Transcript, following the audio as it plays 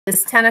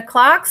It's 10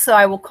 o'clock, so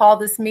I will call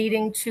this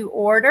meeting to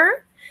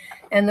order.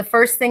 And the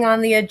first thing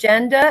on the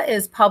agenda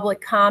is public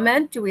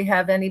comment. Do we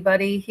have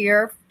anybody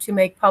here to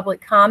make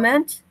public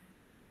comment?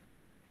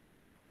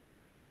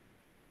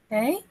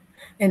 Okay.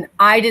 And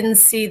I didn't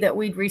see that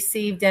we'd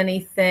received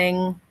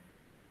anything.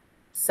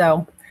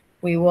 So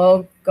we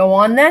will go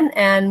on then.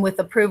 And with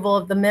approval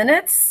of the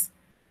minutes,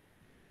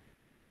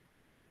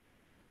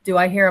 do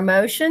I hear a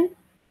motion?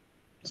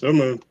 So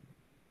moved.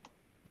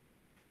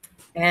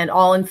 And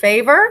all in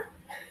favor?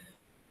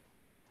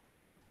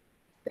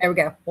 There we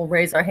go. We'll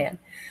raise our hand.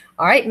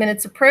 All right,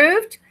 minutes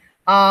approved.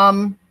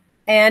 And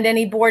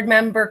any board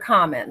member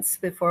comments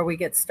before we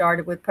get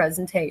started with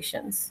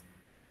presentations?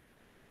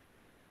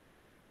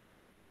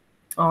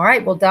 All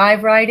right, we'll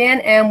dive right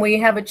in. And we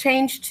have a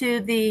change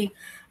to the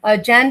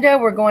agenda.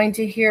 We're going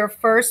to hear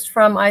first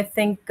from, I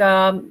think,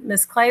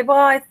 Ms. Claybaugh,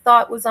 I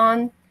thought was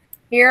on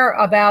here,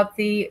 about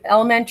the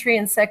Elementary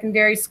and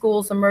Secondary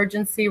Schools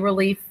Emergency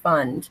Relief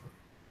Fund.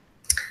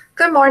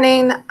 Good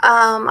morning.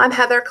 I'm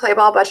Heather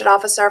Claybaugh, Budget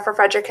Officer for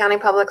Frederick County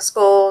Public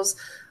Schools.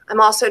 I'm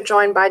also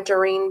joined by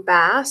Doreen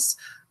Bass,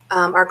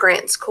 our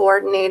Grants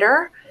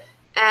Coordinator.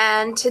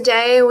 And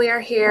today we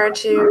are here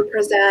to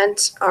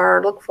present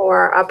or look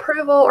for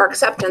approval or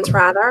acceptance,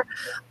 rather,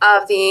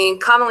 of the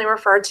commonly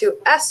referred to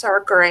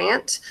ESSER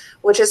grant,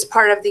 which is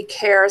part of the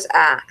CARES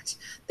Act.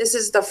 This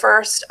is the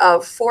first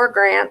of 4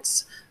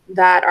 grants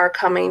that are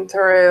coming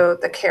through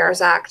the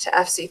CARES Act to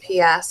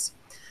FCPS.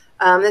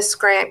 This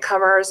grant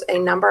covers a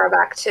number of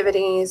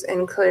activities,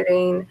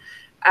 including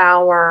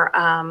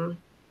our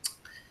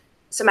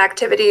some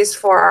activities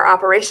for our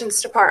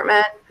operations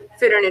department,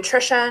 food and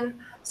nutrition,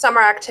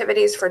 summer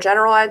activities for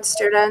general ed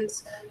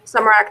students,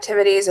 summer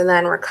activities, and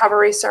then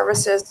recovery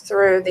services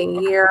through the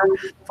year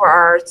for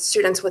our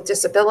students with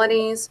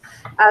disabilities,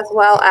 as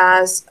well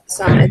as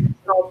some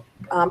additional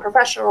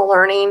professional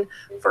learning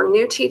for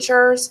new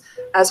teachers,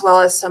 as well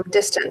as some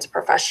distance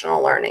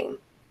professional learning.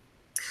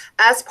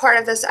 As part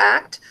of this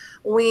act,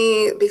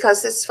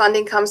 because this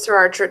funding comes through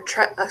our,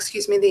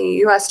 the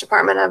U.S.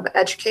 Department of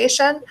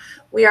Education,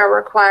 we are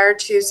required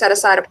to set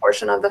aside a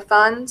portion of the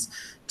funds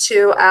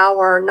to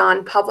our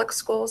non-public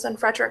schools in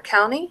Frederick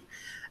County.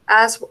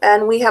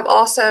 And we have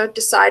also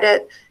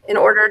decided, in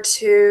order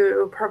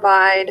to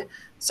provide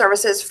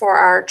services for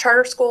our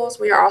charter schools,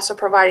 we are also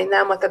providing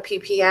them with a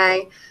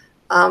PPA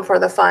for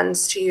the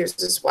funds to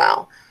use as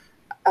well.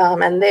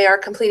 And they are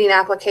completing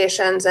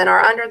applications and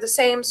are under the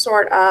same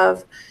sort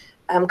of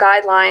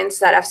guidelines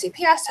that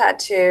FCPS had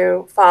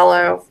to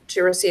follow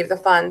to receive the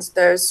funds.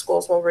 Those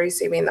schools will be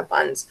receiving the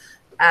funds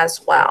as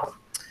well.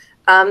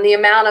 The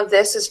amount of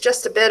this is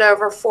just a bit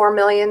over $4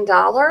 million.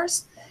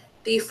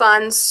 The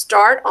funds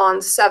start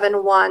on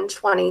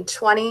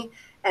 7/1/2020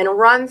 and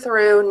run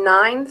through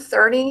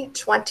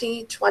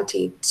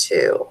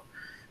 9/30/2022.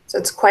 So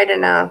it's quite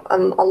a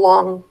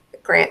long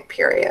grant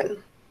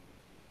period.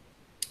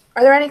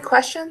 Are there any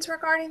questions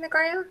regarding the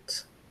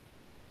grant?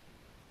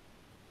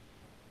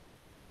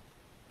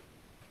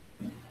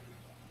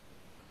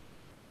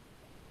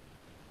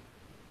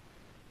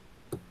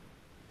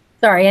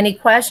 Sorry, any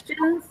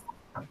questions?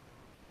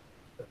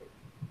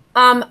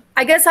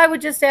 I guess I would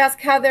just ask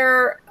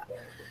Heather,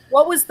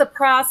 what was the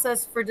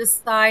process for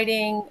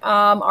deciding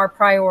our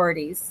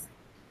priorities?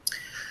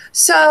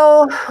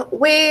 So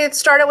we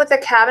started with a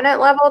cabinet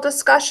level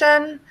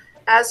discussion,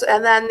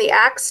 and then the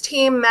ACTS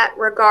team met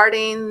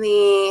regarding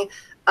the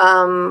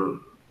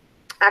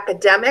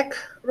academic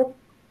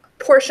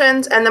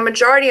portions, and the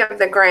majority of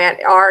the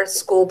grant are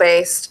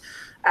school-based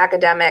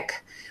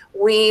academic.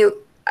 We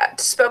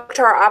spoke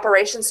to our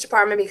operations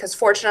department because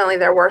fortunately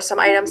there were some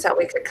items that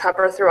we could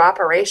cover through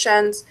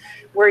operations.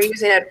 We're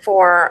using it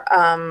for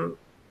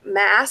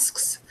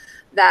masks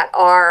that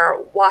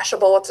are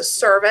washable. It's a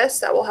service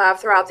that we'll have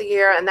throughout the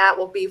year, and that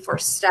will be for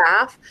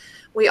staff.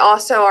 We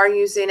also are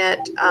using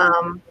it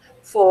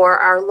for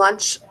our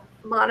lunch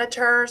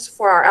monitors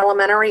for our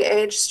elementary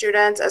age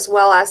students, as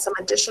well as some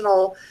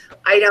additional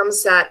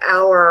items that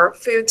our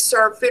food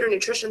and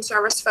nutrition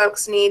service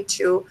folks need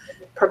to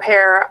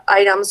prepare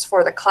items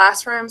for the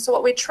classroom. So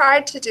what we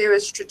tried to do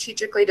is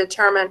strategically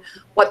determine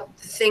what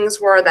things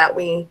were that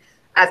we,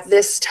 at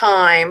this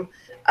time,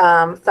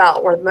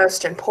 felt were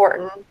most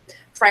important.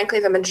 Frankly,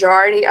 the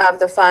majority of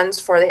the funds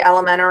for the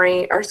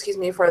elementary, or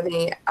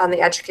on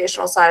the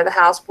educational side of the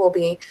house will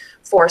be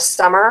for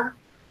summer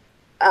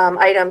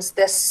items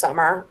this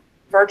summer,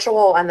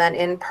 virtual and then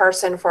in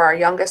person for our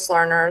youngest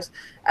learners,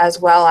 as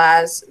well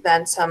as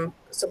then some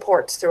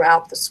supports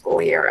throughout the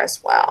school year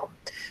as well.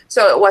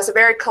 So it was a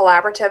very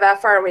collaborative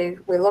effort. We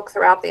looked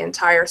throughout the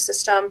entire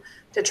system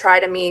to try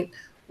to meet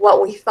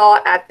what we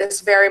thought at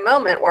this very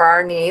moment were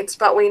our needs,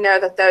 but we know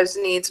that those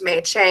needs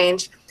may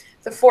change.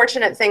 The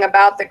fortunate thing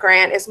about the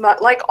grant is,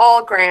 like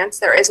all grants,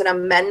 there is an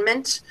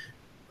amendment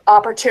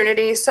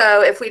opportunity.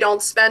 So if we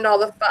don't spend all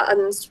the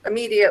funds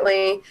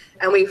immediately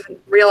and we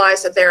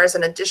realize that there is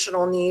an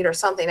additional need or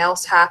something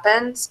else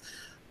happens,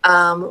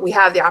 we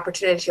have the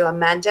opportunity to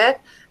amend it.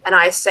 And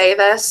I say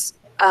this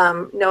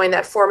knowing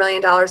that $4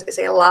 million is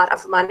a lot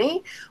of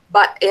money,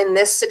 But in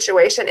this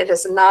situation, it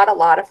is not a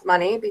lot of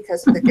money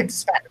because it gets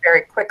spent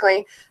very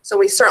quickly. So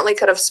we certainly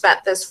could have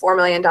spent this $4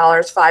 million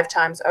 5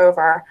 times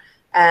over,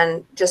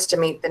 and just to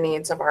meet the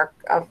needs of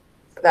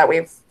that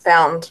we've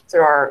found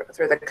through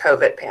the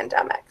COVID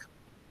pandemic.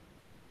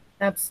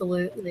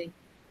 Absolutely.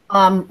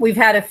 We've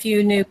had a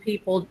few new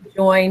people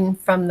join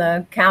from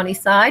the county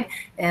side,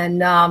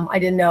 and I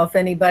didn't know if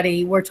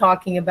anybody, we're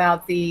talking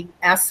about the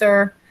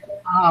ESSER,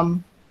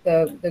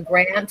 the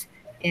grant,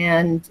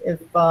 and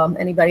if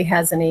anybody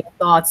has any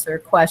thoughts or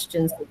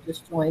questions that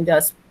just joined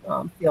us,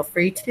 feel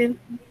free to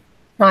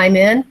chime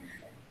in.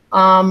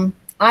 I'm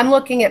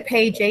looking at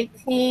page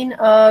 18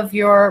 of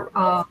your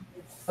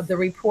of the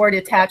report,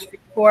 attached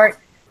report,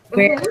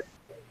 where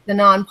the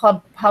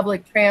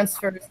non-public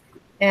transfers,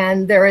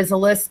 and there is a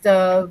list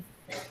of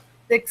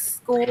 6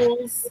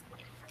 schools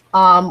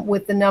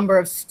with the number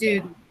of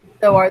students.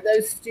 So are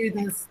those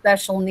students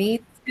special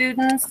needs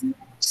students?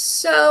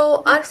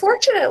 So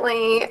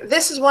unfortunately,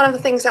 this is one of the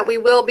things that we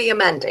will be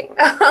amending.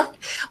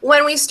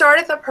 When we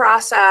started the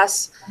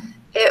process,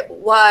 it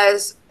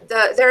was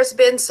there's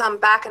been some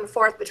back and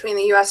forth between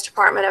the U.S.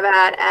 Department of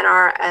Ed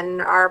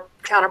and our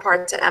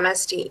counterparts at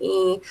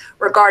MSDE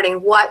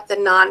regarding what the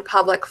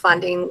non-public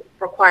funding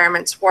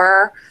requirements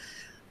were.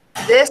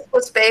 This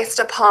was based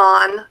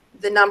upon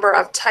the number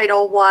of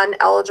Title I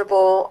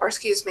eligible, or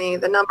excuse me,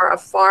 the number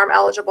of farm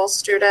eligible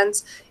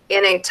students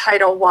in a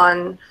Title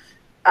I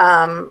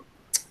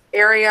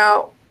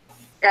area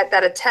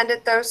that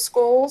attended those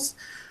schools.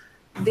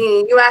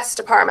 The U.S.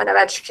 Department of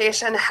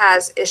Education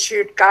has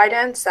issued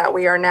guidance that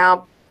we are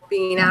now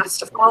being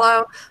asked to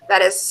follow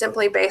that is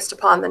simply based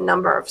upon the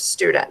number of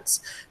students.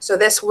 So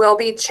this will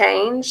be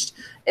changed.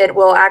 It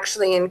will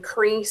actually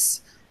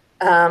increase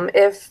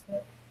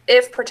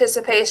if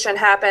participation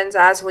happens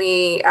as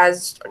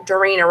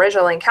Doreen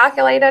originally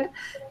calculated.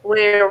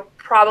 We'll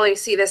probably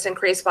see this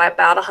increase by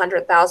about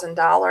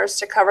 $100,000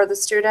 to cover the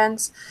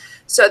students.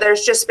 So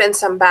there's just been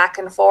some back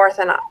and forth,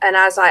 and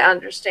as I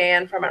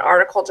understand from an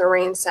article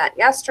Doreen sent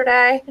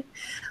yesterday,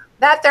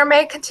 that there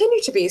may continue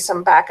to be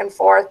some back and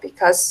forth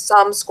because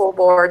some school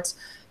boards,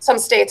 some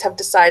states have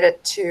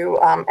decided to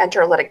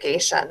enter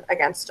litigation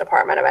against the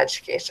Department of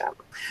Education.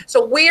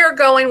 So we are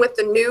going with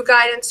the new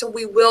guidance, so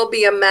we will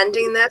be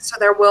amending this, so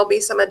there will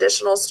be some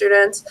additional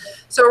students.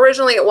 So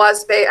originally it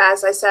was,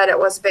 as I said, it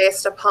was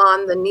based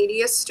upon the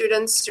neediest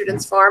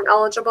students farm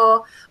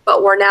eligible,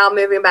 but we're now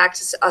moving back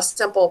to a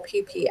simple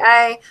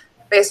PPA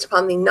based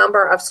upon the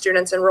number of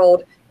students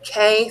enrolled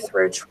K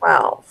through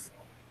 12.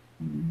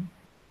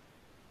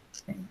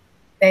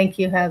 Thank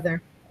you,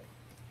 Heather.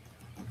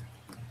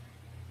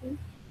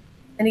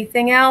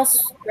 Anything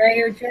else, Ray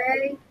or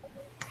Jay?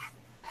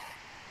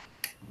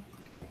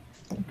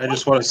 I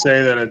just want to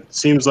say that it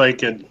seems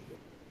like a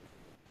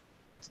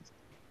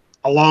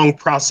long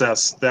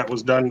process that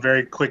was done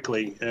very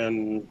quickly,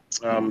 and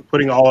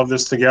putting all of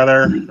this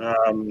together,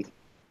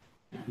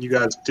 you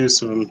guys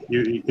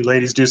you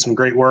ladies do some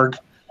great work,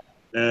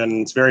 and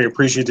it's very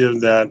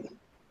appreciative that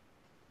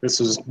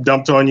this was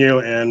dumped on you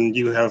and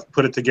you have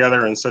put it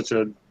together in such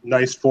a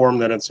nice form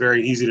that it's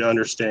very easy to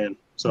understand.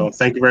 So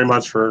thank you very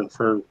much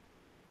for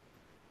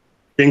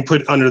being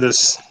put under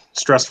this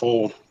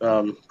stressful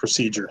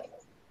procedure.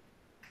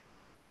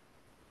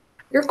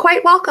 You're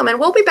quite welcome, and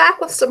we'll be back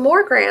with some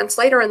more grants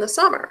later in the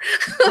summer.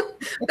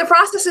 The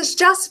process is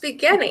just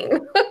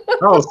beginning.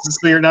 Oh,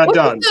 so you're not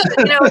done.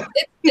 You know,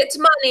 it's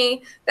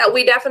money that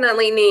we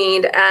definitely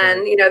need,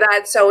 and you know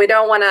that. So we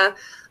don't want to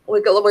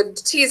we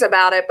tease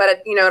about it,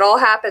 but it all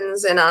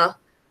happens in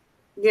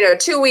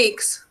 2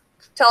 weeks.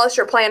 Tell us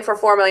your plan for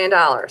 $4 million.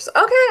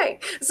 Okay,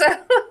 so.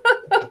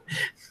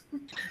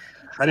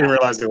 I didn't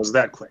realize it was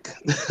that quick.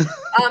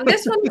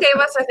 This one gave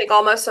us, I think,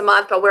 almost a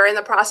month, but we're in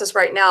the process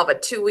right now of a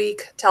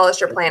 2-week, tell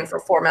us your plan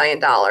for $4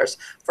 million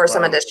for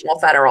some additional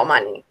federal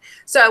money.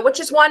 So, which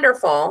is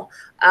wonderful.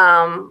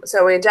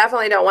 So we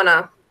definitely don't want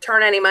to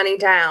turn any money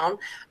down.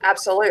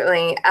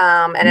 Absolutely.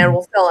 And it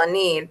will fill a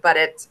need, but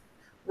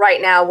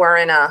right now we're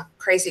in a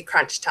crazy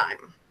crunch time.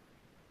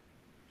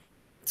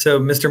 So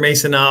Mr.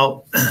 Mason,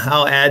 I'll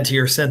add to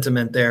your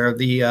sentiment there.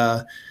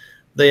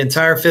 The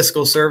entire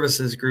fiscal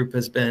services group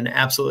has been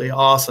absolutely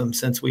awesome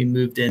since we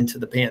moved into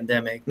the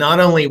pandemic, not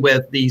only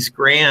with these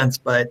grants,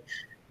 but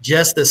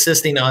just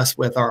assisting us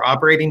with our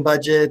operating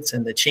budgets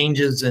and the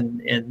changes and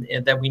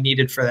that we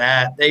needed for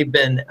that. They've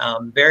been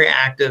very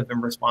active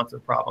and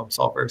responsive problem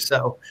solvers.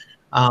 So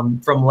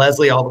from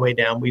Leslie all the way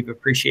down, we've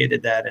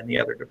appreciated that in the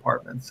other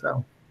departments.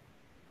 So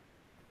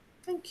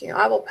thank you.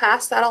 I will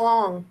pass that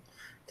along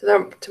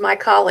to my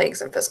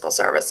colleagues in fiscal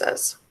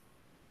services.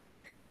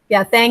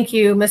 Yeah, thank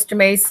you, Mr.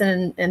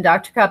 Mason and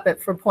Dr. Cuppet,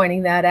 for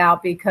pointing that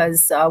out,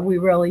 because we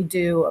really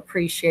do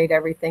appreciate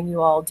everything you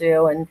all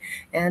do.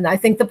 And I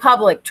think the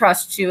public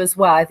trusts you as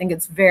well. I think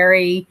it's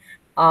very,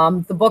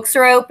 the books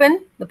are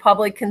open, the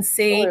public can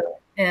see,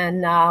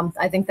 and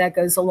I think that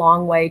goes a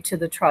long way to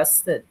the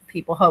trust that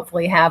people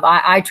hopefully have.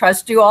 I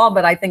trust you all,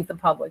 but I think the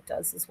public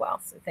does as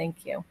well. So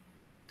thank you.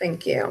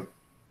 Thank you.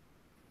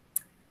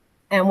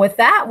 And with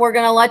that, we're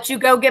going to let you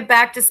go get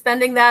back to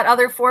spending that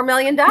other $4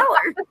 million.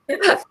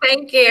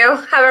 Thank you.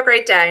 Have a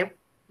great day.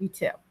 You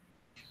too.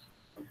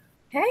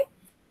 Okay.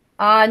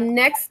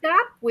 Next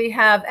up, we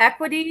have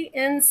equity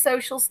in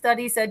social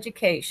studies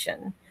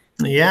education.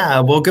 Yeah,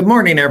 well, good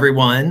morning,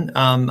 everyone.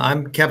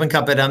 I'm Kevin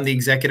Cuppett. I'm the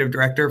Executive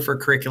Director for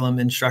Curriculum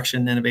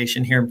Instruction and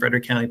Innovation here in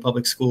Frederick County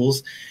Public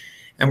Schools.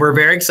 And we're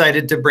very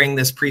excited to bring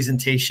this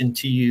presentation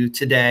to you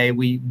today.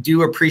 We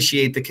do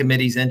appreciate the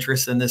committee's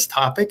interest in this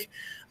topic.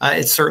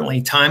 It's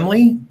certainly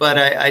timely, but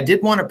I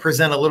did want to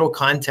present a little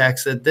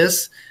context that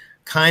this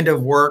kind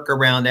of work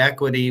around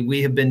equity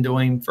we have been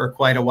doing for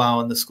quite a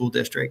while in the school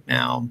district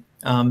now.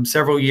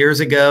 Several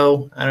years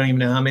ago, I don't even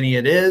know how many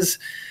it is,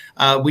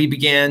 we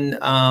began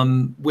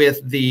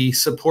with the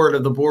support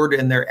of the board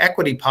and their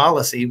equity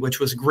policy, which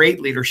was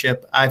great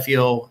leadership, I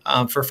feel,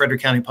 for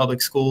Frederick County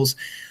Public Schools,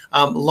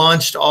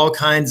 launched all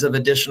kinds of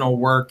additional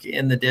work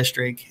in the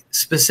district.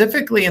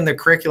 Specifically in the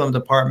curriculum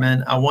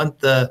department, I want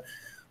the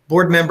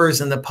board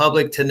members and the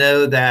public to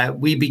know that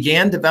we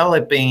began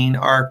developing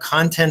our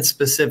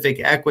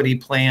content-specific equity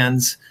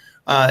plans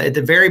at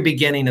the very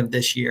beginning of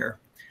this year.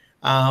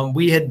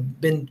 We had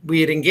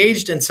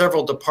engaged in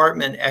several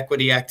department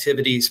equity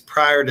activities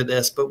prior to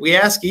this, but we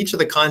asked each of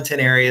the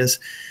content areas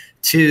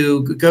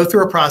to go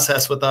through a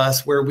process with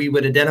us where we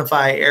would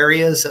identify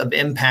areas of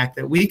impact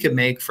that we could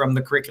make from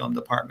the curriculum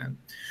department.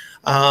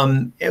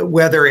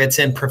 Whether it's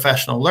in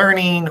professional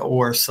learning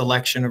or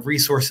selection of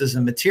resources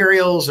and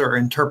materials or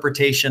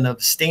interpretation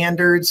of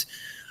standards,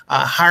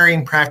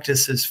 hiring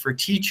practices for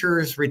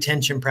teachers,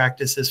 retention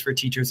practices for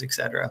teachers, et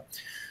cetera.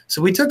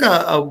 So we took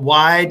a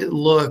wide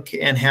look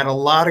and had a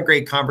lot of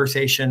great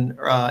conversation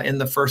in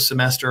the first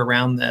semester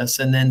around this,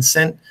 and then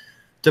sent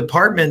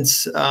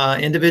departments,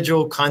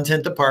 individual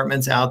content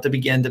departments out to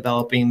begin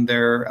developing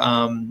their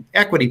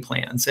equity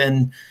plans.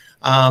 And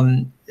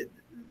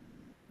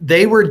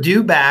they were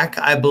due back,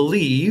 I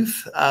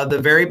believe, the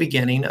very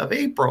beginning of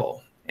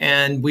April.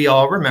 And we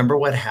all remember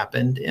what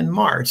happened in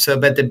March.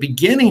 So at the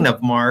beginning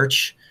of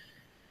March,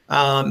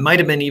 might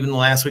have been even the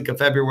last week of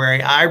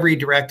February, I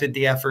redirected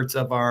the efforts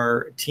of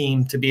our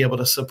team to be able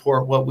to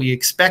support what we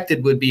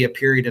expected would be a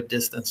period of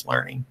distance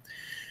learning.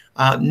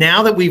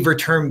 Now that we've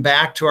returned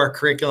back to our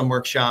curriculum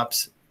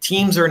workshops,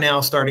 teams are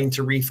now starting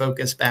to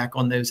refocus back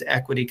on those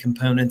equity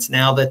components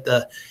now that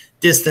the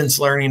distance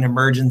learning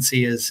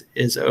emergency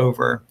is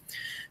over.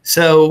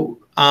 So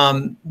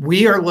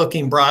we are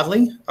looking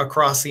broadly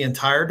across the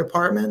entire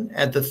department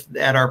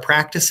at our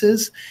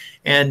practices.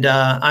 And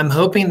I'm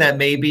hoping that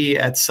maybe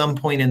at some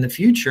point in the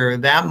future,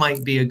 that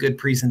might be a good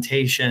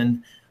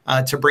presentation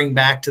to bring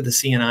back to the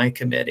C&I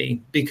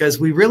committee, because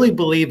we really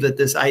believe that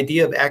this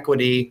idea of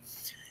equity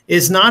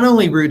is not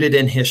only rooted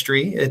in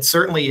history, it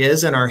certainly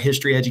is in our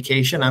history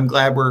education. I'm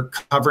glad we're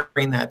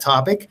covering that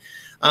topic.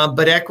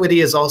 But equity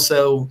is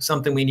also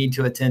something we need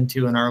to attend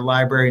to in our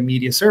library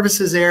media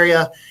services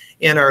area,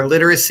 in our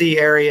literacy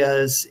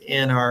areas,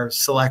 in our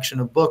selection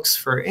of books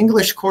for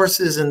English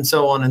courses, and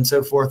so on and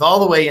so forth, all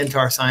the way into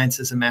our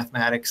sciences and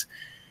mathematics.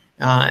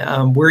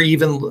 We're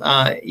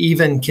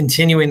even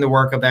continuing the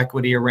work of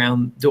equity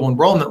around dual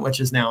enrollment,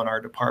 which is now in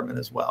our department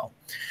as well.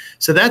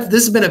 So this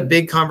has been a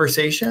big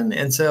conversation.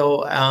 And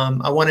so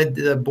I wanted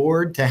the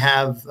board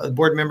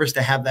members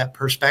to have that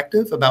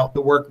perspective about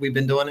the work we've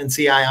been doing in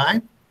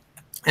CII.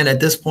 And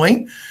at this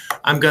point,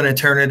 I'm going to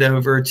turn it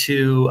over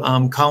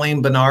to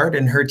Colleen Bernard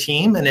and her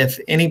team. And if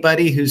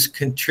anybody who's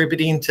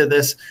contributing to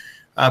this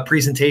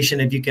presentation,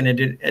 if you can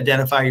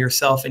identify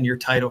yourself and your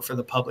title for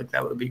the public,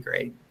 that would be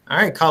great. All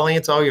right, Colleen,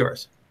 it's all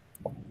yours.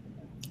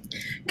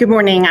 Good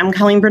morning. I'm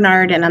Colleen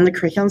Bernard, and I'm the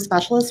curriculum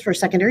specialist for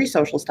secondary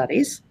social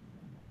studies.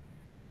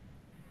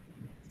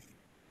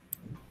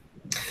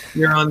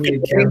 You're on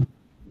mute, Kim.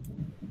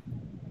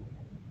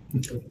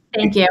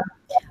 Thank you.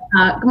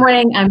 Good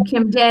morning. I'm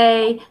Kim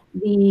Day,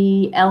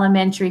 the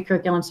elementary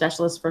curriculum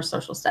specialist for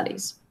social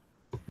studies.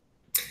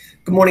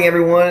 Good morning,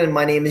 everyone. And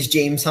my name is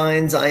James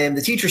Hines. I am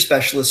the teacher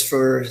specialist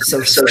for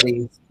social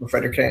studies for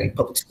Frederick County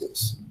Public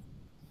Schools.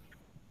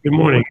 Good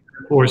morning.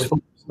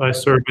 I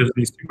serve as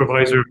the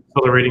supervisor of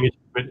accelerating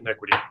achievement and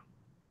equity.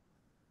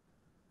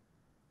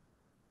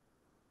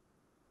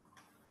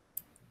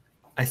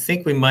 I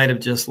think we might have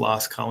just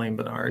lost Colleen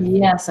Bernard.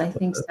 Yes, I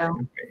think so.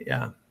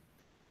 Yeah.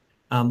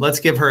 Let's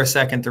give her a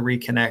second to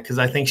reconnect, because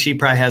I think she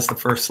probably has the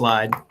first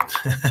slide.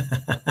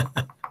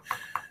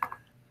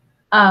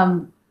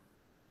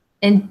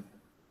 And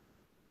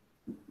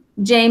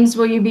James,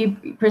 will you be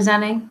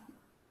presenting?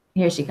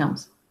 Here she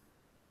comes.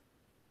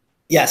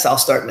 Yes, I'll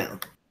start now.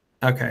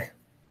 Okay.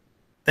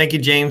 Thank you,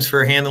 James,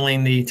 for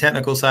handling the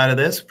technical side of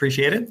this.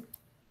 Appreciate it.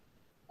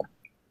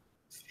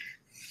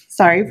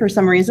 Sorry, for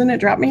some reason it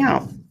dropped me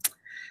out.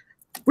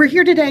 We're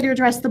here today to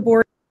address the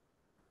board.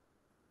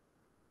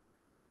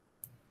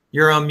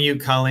 You're on mute,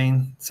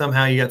 Colleen.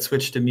 Somehow you got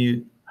switched to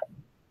mute.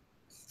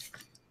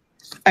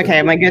 Okay,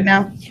 am I good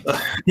now?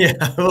 Yeah,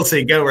 we'll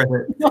see. Go with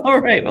it. All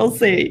right, we'll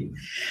see.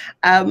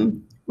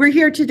 We're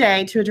here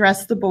today to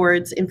address the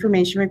board's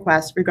information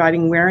request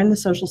regarding where in the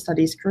social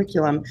studies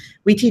curriculum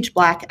we teach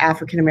Black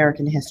African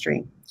American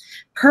history.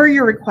 Per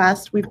your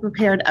request, we've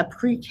prepared a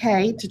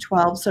pre-K to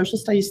 12 social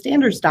studies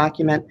standards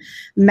document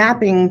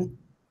mapping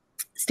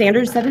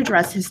standards that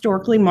address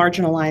historically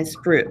marginalized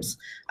groups,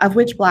 of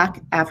which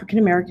Black African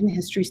American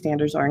history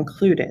standards are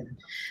included.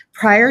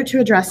 Prior to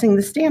addressing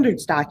the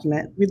standards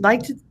document, we'd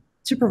like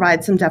to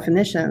provide some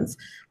definitions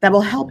that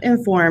will help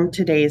inform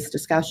today's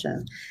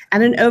discussion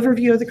and an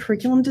overview of the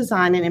curriculum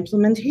design and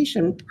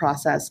implementation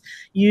process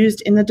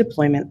used in the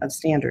deployment of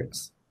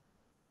standards.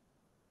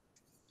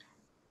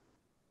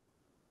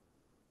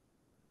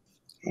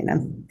 And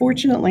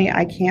unfortunately,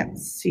 I can't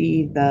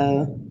see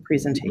the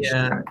presentation.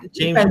 Yeah,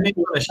 James, you may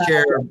want to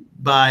share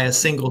by a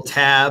single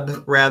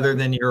tab rather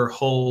than your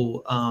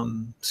whole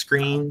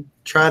screen.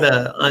 Try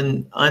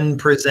to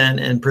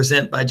unpresent and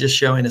present by just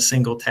showing a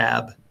single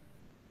tab.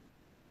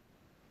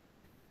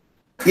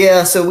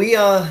 Yeah, so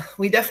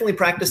we definitely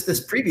practiced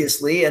this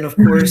previously, and of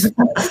course,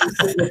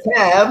 the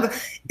tab,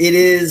 it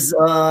is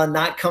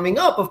not coming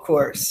up, of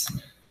course.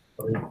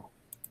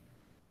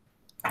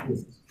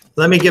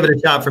 Let me give it a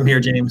shot from here,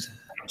 James.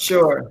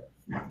 Sure.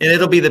 And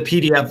it'll be the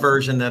PDF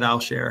version that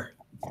I'll share.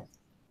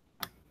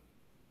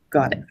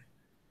 Got it.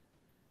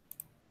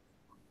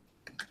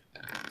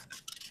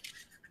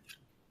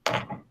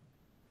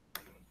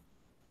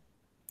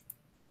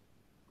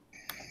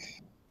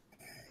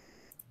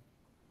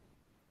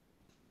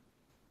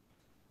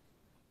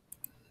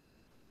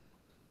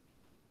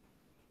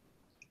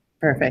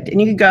 Perfect. And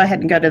you can go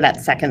ahead and go to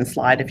that second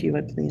slide if you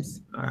would,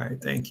 please. All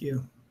right, thank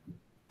you.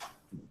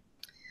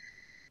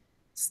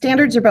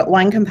 Standards are but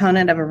one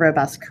component of a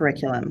robust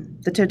curriculum.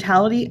 The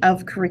totality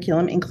of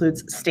curriculum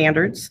includes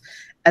standards,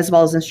 as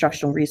well as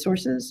instructional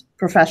resources,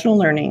 professional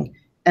learning,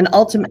 and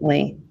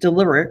ultimately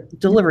delivery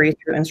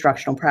through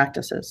instructional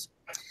practices.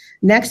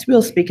 Next,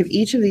 we'll speak of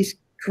each of these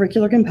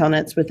curricular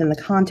components within the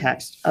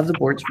context of the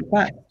board's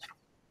request.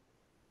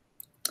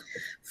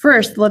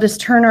 First, let us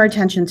turn our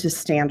attention to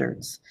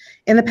standards.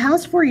 In the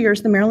past 4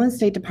 years, the Maryland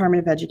State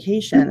Department of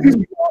Education has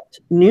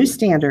developed new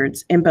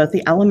standards in both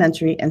the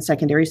elementary and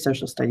secondary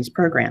social studies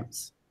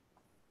programs.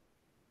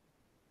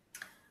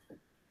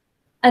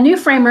 A new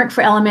framework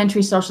for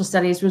elementary social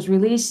studies was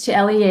released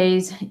to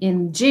LEAs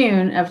in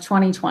June of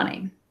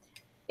 2020.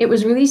 It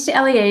was released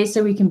to LEAs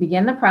so we can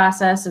begin the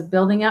process of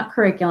building out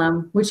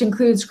curriculum, which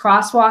includes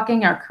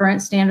crosswalking our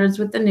current standards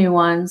with the new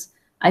ones,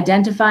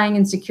 identifying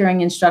and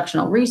securing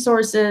instructional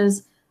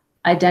resources,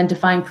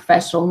 identifying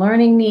professional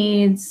learning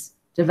needs,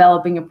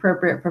 developing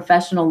appropriate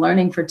professional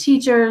learning for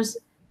teachers,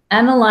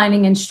 and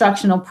aligning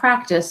instructional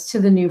practice to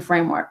the new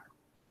framework.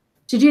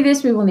 To do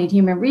this, we will need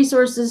human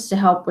resources to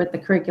help with the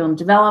curriculum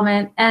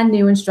development and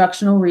new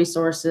instructional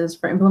resources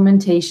for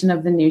implementation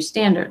of the new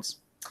standards.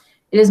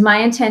 It is my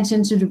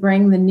intention to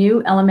bring the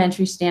new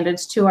elementary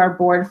standards to our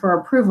board for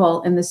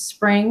approval in the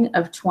spring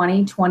of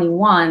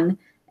 2021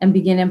 and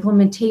begin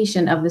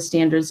implementation of the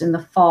standards in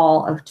the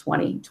fall of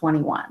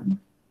 2021.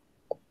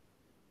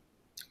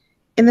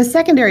 In the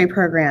secondary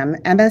program,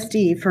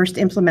 MSD first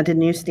implemented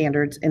new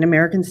standards in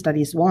American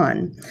Studies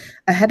 1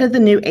 ahead of the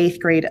new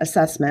 8th grade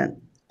assessment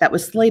that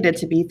was slated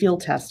to be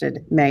field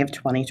tested May of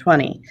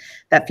 2020.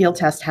 That field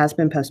test has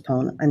been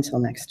postponed until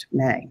next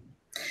May.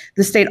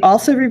 The state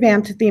also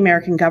revamped the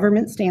American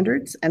Government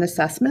Standards and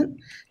Assessment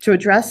to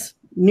address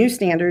new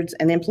standards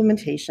and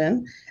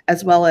implementation,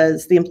 as well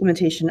as the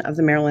implementation of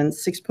the Maryland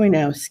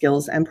 6.0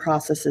 Skills and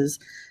Processes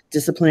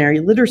Disciplinary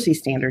Literacy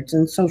Standards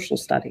in Social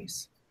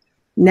Studies.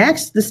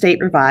 Next, the state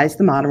revised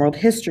the Modern World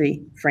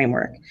History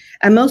Framework,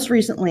 and most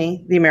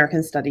recently, the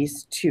American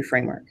Studies 2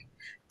 Framework.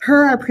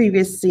 Per our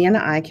previous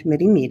CNI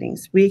committee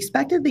meetings, we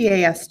expected the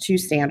AS2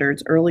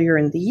 standards earlier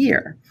in the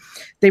year.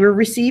 They were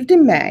received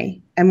in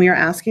May, and we are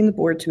asking the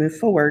board to move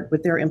forward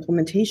with their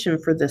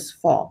implementation for this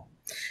fall.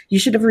 You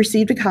should have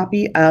received a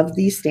copy of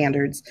these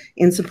standards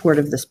in support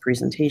of this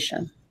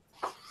presentation.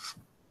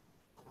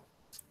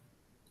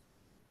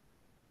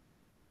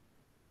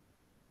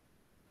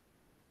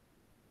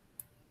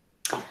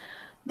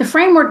 The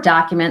framework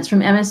documents from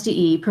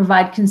MSDE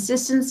provide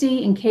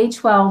consistency in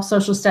K-12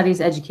 social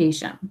studies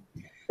education.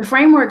 The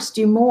frameworks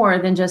do more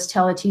than just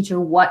tell a teacher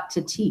what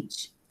to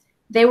teach.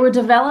 They were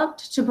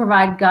developed to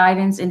provide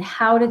guidance in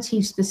how to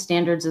teach the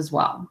standards as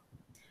well.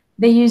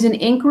 They use an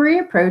inquiry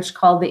approach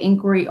called the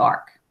inquiry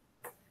arc.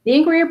 The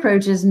inquiry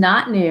approach is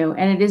not new,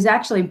 and it is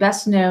actually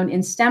best known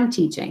in STEM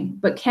teaching,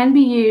 but can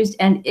be used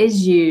and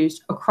is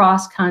used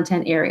across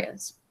content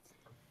areas.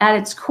 At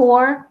its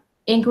core,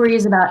 inquiry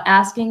is about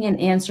asking and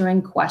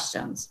answering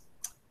questions.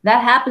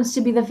 That happens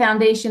to be the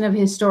foundation of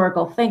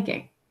historical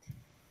thinking.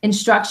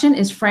 Instruction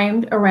is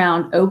framed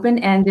around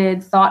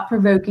open-ended,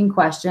 thought-provoking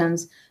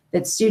questions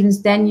that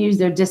students then use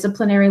their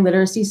disciplinary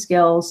literacy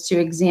skills to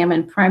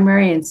examine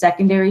primary and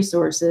secondary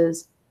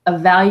sources,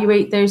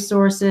 evaluate those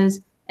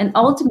sources, and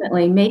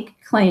ultimately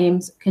make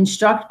claims,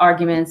 construct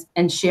arguments,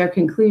 and share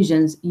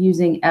conclusions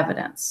using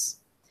evidence.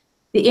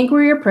 The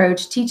inquiry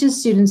approach teaches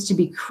students to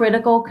be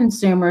critical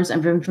consumers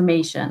of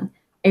information,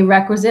 a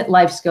requisite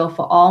life skill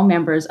for all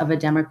members of a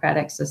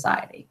democratic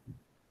society.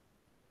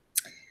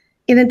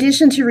 In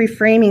addition to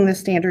reframing the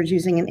standards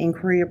using an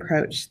inquiry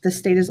approach, the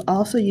state has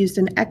also used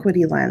an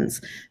equity lens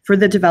for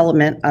the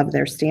development of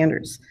their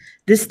standards.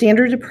 This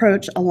standard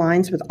approach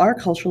aligns with our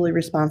culturally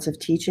responsive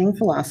teaching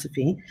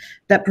philosophy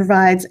that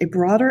provides a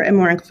broader and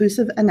more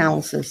inclusive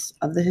analysis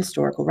of the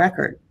historical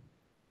record.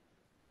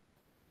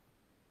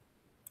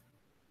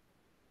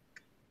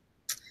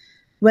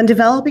 When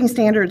developing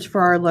standards for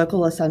our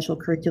local essential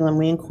curriculum,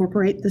 we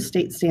incorporate the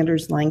state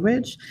standards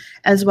language,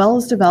 as well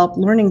as develop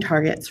learning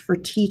targets for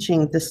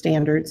teaching the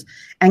standards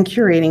and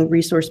curating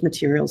resource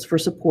materials for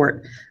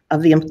support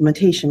of the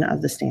implementation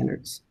of the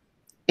standards.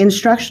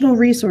 Instructional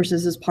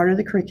resources as part of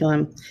the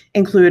curriculum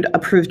include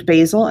approved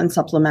basal and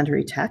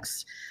supplementary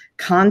texts,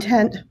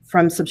 content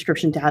from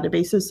subscription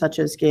databases such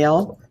as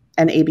Gale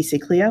and ABC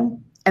Clio,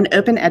 and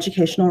open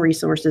educational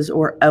resources,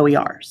 or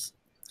OERs.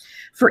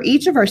 For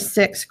each of our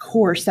 6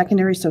 core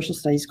secondary social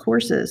studies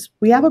courses,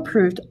 we have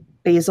approved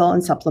basal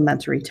and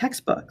supplementary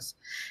textbooks.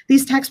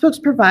 These textbooks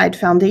provide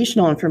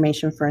foundational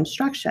information for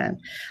instruction.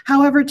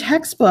 However,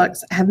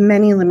 textbooks have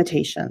many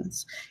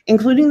limitations,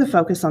 including the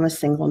focus on a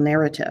single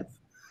narrative.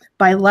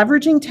 By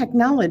leveraging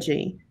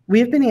technology, we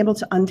have been able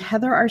to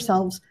untether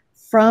ourselves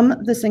from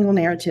the single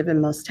narrative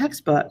in most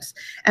textbooks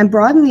and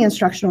broaden the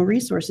instructional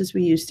resources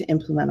we use to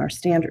implement our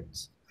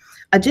standards.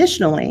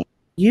 Additionally,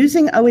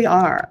 using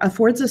OER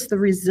affords us the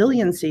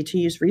resiliency to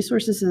use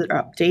resources that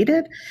are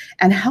updated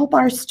and help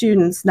our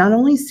students not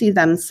only see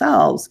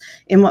themselves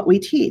in what we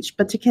teach,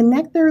 but to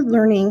connect their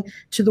learning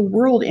to the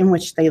world in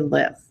which they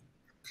live.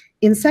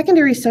 In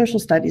secondary social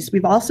studies,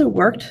 we've also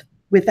worked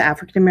with the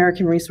African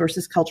American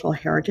Resources Cultural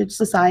Heritage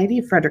Society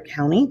of Frederick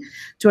County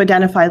to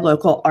identify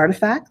local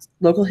artifacts,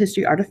 local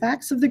history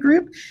artifacts of the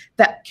group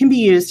that can be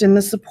used in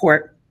the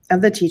support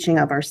of the teaching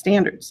of our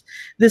standards.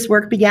 This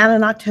work began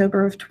in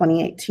October of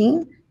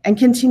 2018 and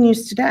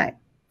continues today.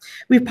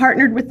 We've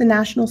partnered with the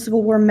National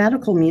Civil War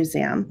Medical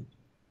Museum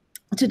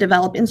to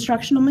develop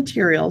instructional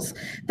materials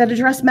that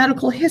address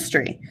medical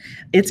history,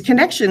 its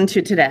connection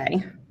to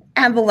today,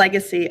 and the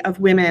legacy of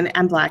women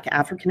and Black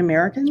African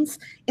Americans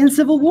in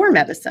Civil War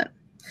medicine.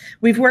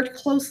 We've worked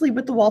closely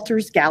with the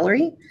Walters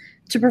Gallery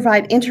to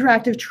provide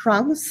interactive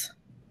trunks.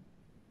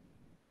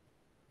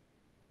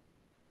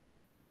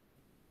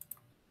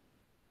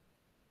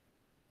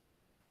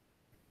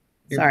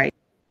 Sorry.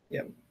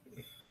 Yep.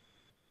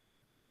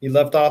 You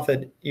left off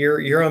at,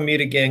 you're on mute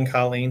again,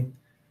 Colleen.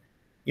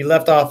 You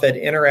left off at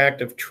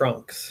interactive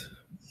trunks.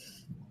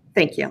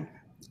 Thank you.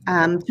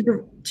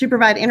 To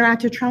provide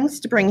interactive trunks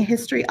to bring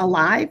history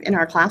alive in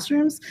our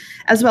classrooms,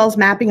 as well as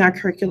mapping our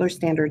curricular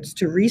standards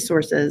to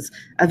resources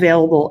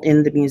available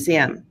in the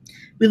museum.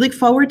 We look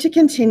forward to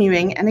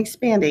continuing and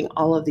expanding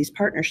all of these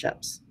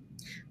partnerships.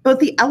 Both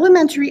the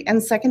elementary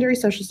and secondary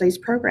social studies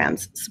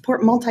programs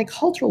support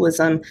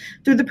multiculturalism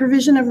through the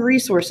provision of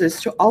resources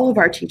to all of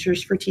our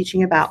teachers for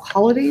teaching about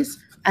holidays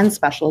and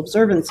special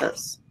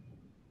observances.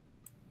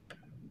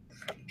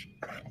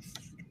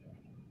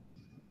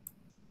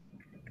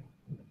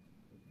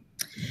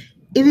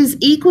 It is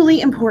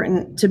equally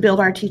important to build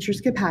our teachers'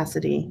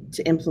 capacity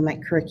to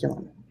implement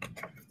curriculum.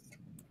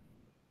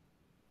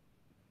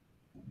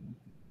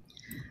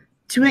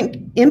 To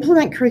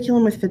implement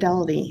curriculum with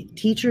fidelity,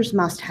 teachers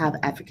must have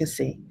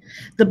efficacy,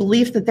 the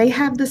belief that they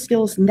have the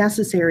skills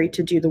necessary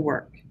to do the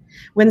work.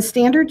 When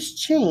standards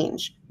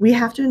change, we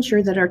have to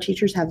ensure that our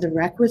teachers have the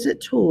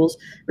requisite tools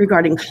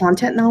regarding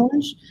content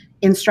knowledge,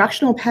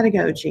 instructional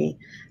pedagogy,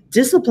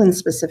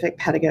 discipline-specific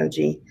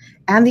pedagogy,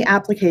 and the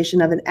application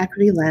of an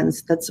equity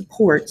lens that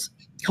supports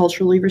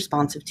culturally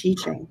responsive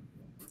teaching.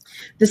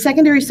 The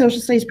Secondary Social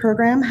Studies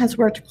program has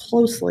worked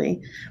closely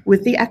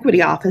with the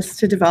Equity Office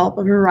to develop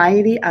a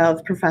variety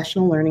of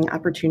professional learning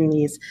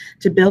opportunities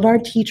to build our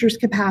teachers'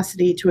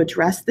 capacity to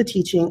address the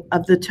teaching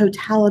of the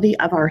totality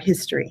of our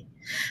history.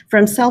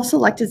 From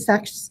self-selected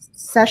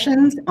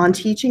sessions on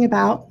teaching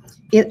about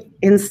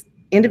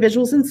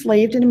individuals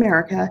enslaved in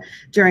America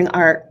during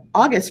our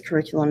August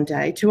Curriculum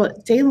Day to a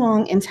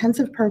day-long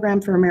intensive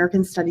program for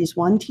American Studies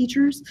 1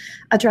 teachers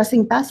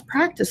addressing best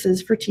practices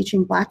for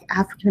teaching Black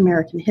African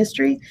American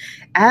history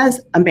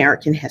as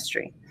American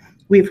history.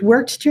 We've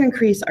worked to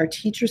increase our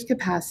teachers'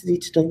 capacity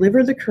to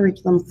deliver the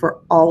curriculum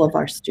for all of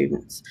our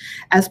students.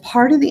 As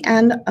part of the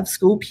end of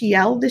school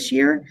PL this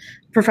year,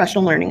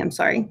 professional learning,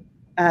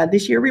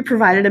 this year we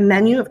provided a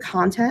menu of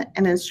content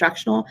and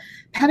instructional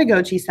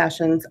pedagogy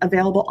sessions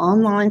available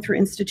online through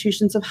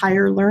institutions of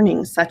higher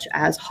learning such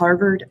as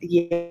Harvard,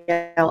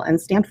 Yale, and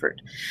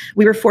Stanford.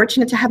 We were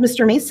fortunate to have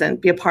Mr. Mason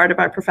be a part of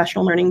our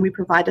professional learning we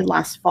provided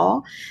last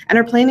fall and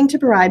are planning to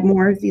provide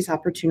more of these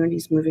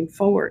opportunities moving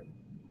forward.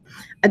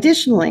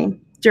 Additionally,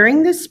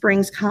 during this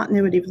spring's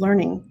continuity of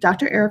learning,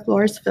 Dr. Eric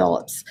Loris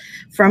Phillips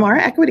from our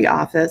Equity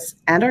Office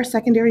and our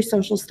Secondary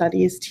Social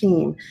Studies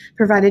team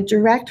provided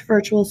direct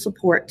virtual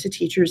support to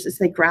teachers as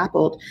they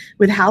grappled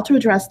with how to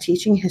address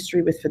teaching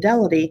history with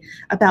fidelity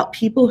about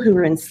people who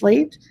were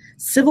enslaved,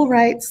 civil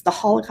rights, the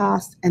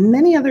Holocaust, and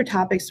many other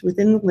topics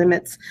within the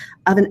limits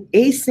of an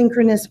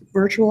asynchronous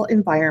virtual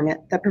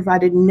environment that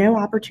provided no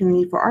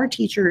opportunity for our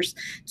teachers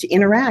to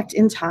interact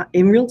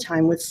in real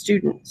time with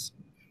students.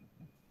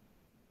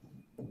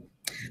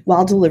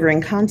 while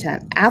delivering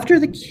content. After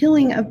the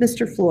killing of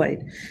Mr.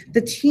 Floyd,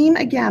 the team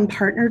again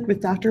partnered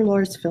with Dr.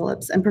 Loris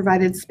Phillips and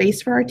provided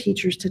space for our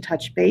teachers to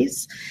touch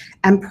base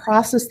and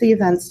process the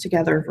events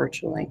together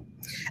virtually,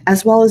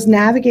 as well as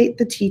navigate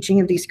the teaching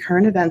of these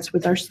current events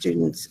with our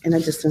students in a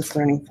distance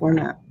learning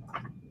format.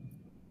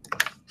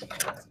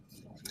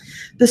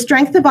 The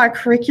strength of our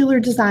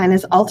curricular design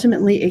is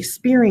ultimately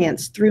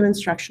experienced through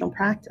instructional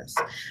practice.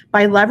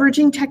 By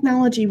leveraging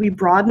technology, we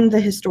broaden the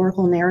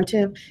historical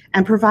narrative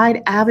and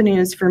provide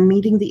avenues for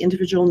meeting the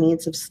individual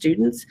needs of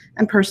students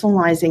and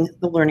personalizing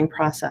the learning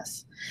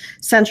process.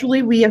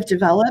 Centrally, we have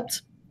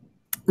developed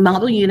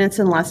model units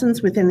and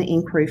lessons within the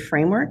inquiry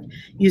framework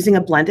using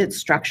a blended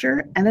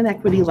structure and an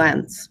equity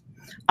lens.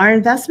 Our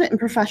investment in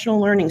professional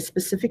learning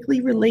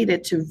specifically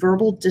related to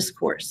verbal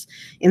discourse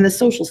in the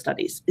social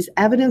studies is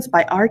evidenced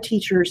by our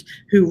teachers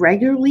who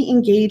regularly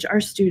engage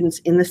our students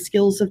in the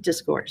skills of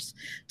discourse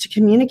to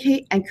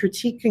communicate and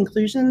critique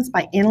conclusions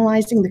by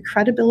analyzing the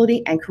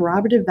credibility and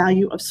corroborative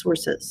value of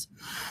sources,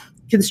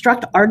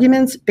 construct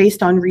arguments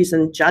based on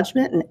reasoned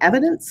judgment and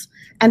evidence,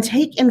 and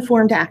take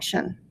informed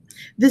action.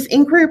 This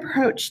inquiry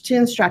approach to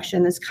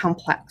instruction is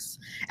complex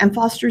and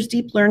fosters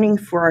deep learning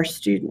for our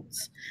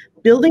students.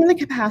 Building the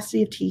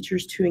capacity of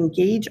teachers to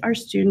engage our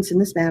students in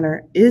this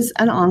manner is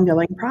an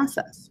ongoing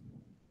process.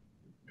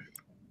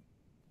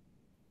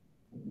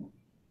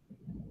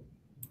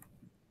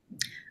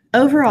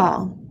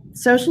 Overall,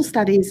 social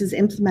studies is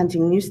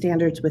implementing new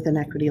standards with an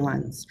equity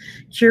lens,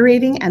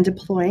 curating and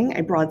deploying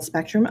a broad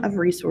spectrum of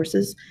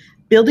resources,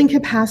 building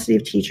capacity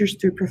of teachers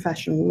through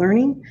professional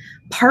learning,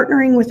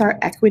 partnering with our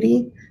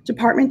equity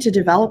department to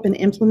develop and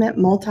implement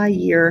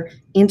multi-year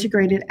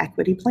integrated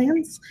equity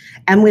plans,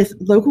 and with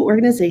local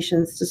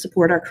organizations to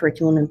support our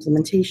curriculum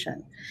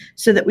implementation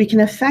so that we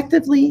can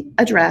effectively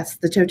address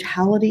the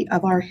totality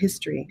of our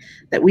history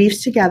that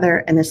weaves together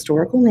an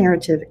historical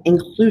narrative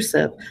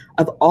inclusive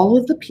of all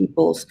of the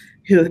peoples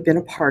who have been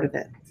a part of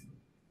it.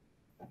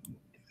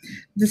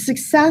 The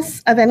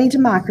success of any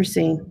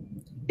democracy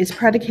is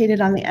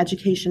predicated on the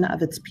education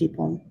of its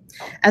people.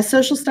 As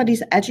social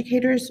studies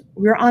educators,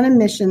 we're on a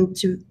mission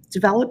to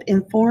develop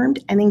informed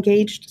and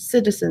engaged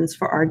citizens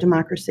for our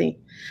democracy.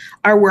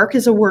 Our work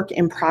is a work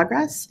in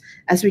progress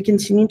as we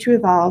continue to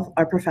evolve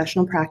our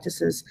professional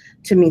practices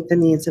to meet the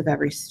needs of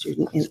every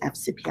student in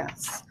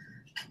FCPS.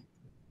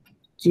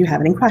 Do you have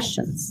any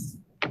questions?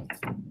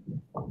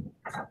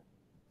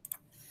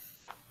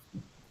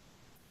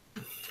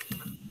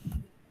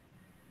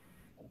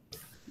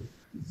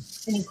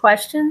 Any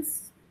questions?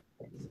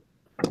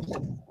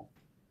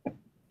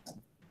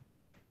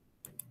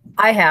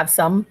 I have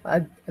some,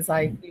 as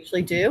I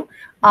usually do.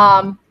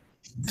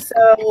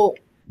 So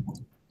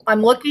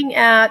I'm looking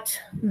at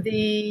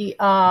the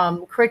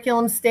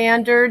curriculum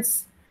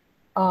standards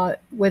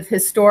with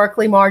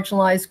historically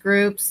marginalized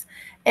groups,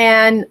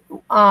 and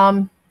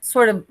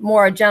sort of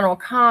more a general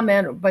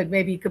comment, but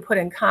maybe you could put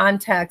in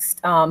context.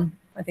 I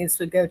think this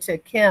would go to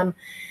Kim.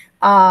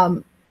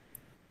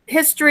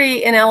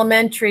 History in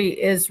elementary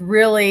is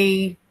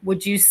really,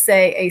 would you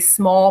say, a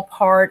small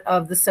part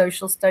of the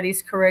social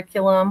studies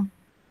curriculum?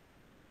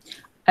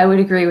 I would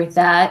agree with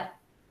that.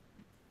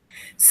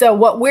 So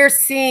what we're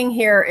seeing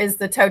here is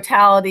the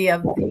totality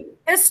of the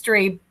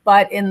history,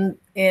 but in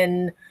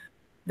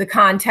the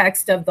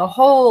context of the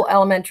whole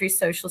elementary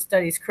social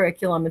studies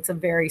curriculum, it's a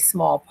very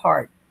small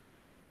part.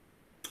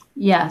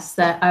 Yes,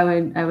 that I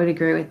would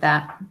agree with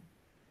that.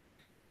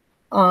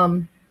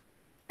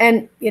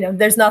 And, you know,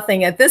 there's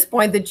nothing at this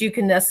point that you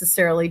can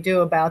necessarily do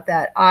about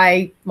that.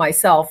 I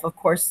myself, of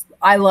course,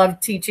 I love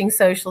teaching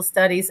social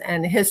studies,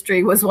 and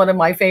history was one of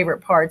my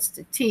favorite parts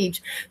to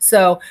teach.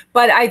 So,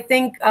 but I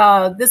think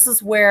this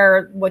is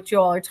where what you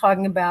all are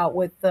talking about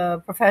with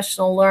the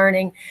professional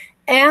learning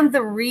and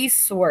the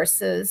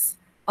resources.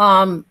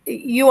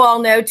 You all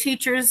know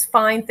teachers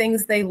find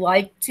things they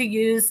like to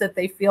use that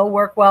they feel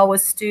work well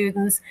with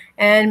students,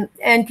 and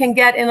can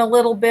get in a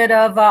little bit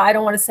of, I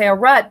don't want to say a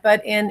rut,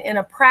 but in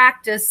a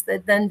practice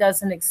that then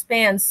doesn't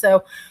expand.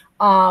 So,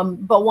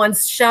 but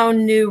once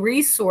shown new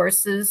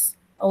resources,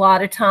 a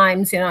lot of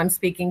times, you know, I'm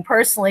speaking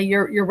personally,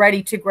 you're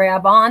ready to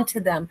grab onto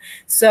them.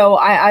 So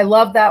I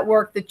love that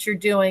work that you're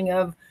doing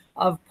of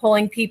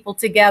pulling people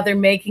together,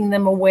 making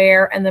them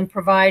aware, and then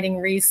providing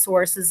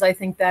resources. I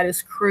think that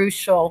is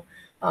crucial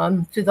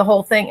to the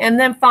whole thing. And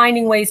then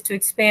finding ways to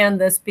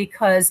expand this,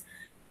 because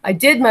I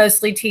did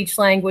mostly teach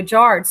language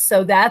arts.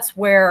 So that's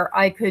where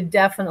I could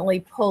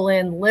definitely pull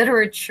in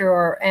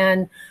literature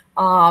and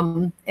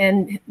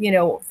you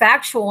know,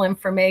 factual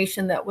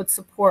information that would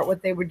support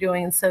what they were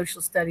doing in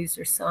social studies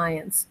or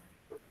science.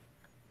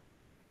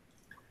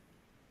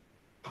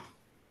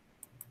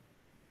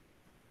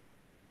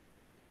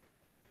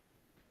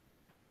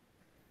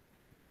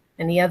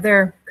 Any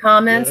other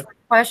comments or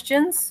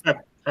questions? I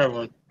have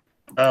one.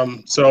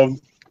 So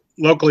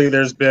locally,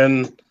 there's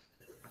been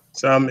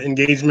some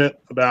engagement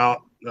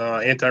about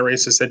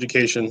anti-racist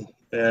education.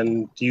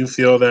 And do you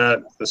feel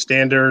that the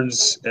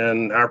standards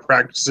and our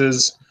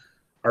practices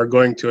are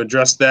going to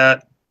address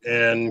that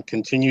and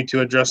continue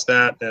to address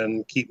that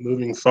and keep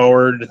moving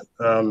forward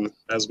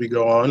as we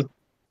go on.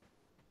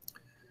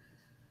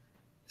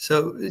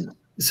 So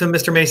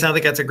Mr. Mason, I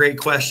think that's a great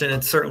question.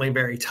 It's certainly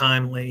very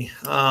timely.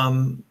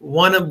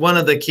 One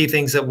of the key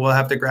things that we'll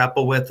have to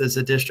grapple with as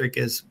a district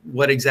is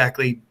what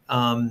exactly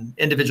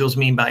individuals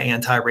mean by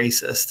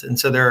anti-racist. And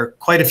so there are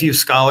quite a few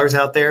scholars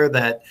out there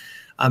that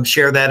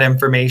share that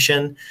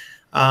information.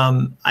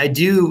 Colleen,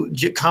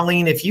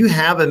 if you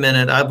have a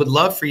minute, I would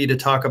love for you to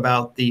talk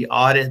about the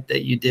audit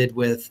that you did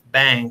with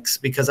Banks,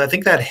 because I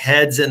think that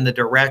heads in the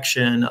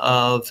direction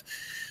of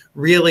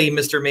really,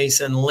 Mr.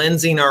 Mason,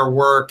 lensing our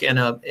work in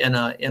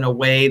a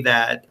way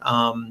that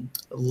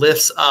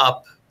lifts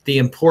up the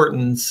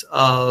importance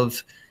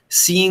of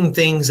seeing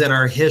things in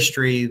our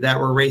history that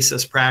were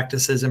racist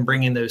practices and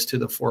bringing those to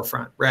the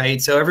forefront,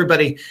 right? So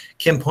everybody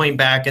can point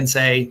back and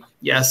say,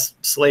 yes,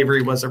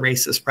 slavery was a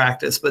racist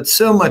practice, but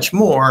so much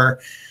more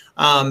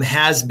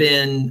has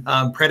been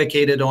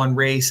predicated on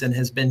race and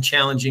has been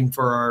challenging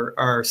for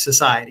our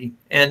society.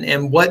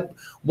 And what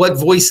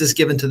voice is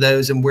given to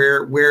those, and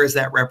where is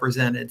that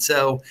represented?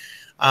 So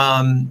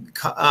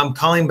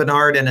Colleen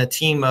Bernard and a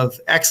team of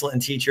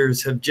excellent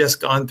teachers have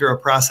just gone through a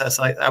process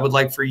I would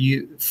like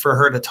for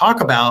her to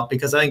talk about,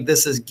 because I think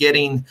this is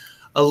getting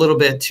a little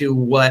bit to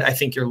what I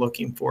think you're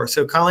looking for.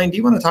 So Colleen, do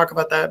you want to talk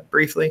about that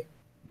briefly?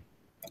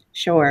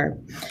 Sure.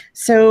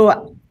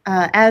 So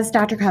as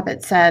Dr.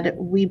 Cuppett said,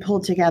 we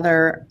pulled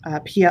together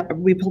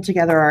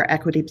our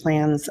equity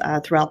plans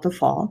throughout the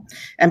fall,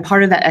 and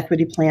part of that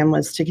equity plan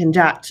was to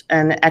conduct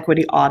an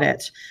equity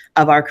audit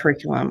of our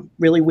curriculum.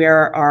 Really,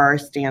 where are our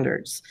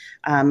standards?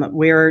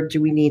 Where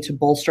do we need to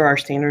bolster our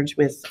standards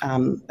with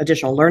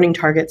additional learning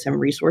targets and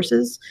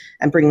resources,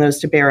 and bring those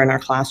to bear in our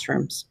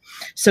classrooms?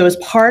 So, as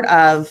part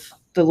of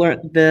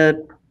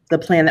the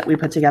plan that we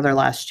put together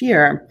last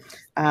year,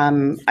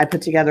 I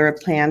put together a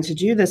plan to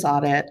do this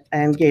audit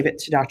and gave it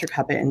to Dr.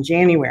 Cuppett in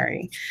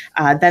January.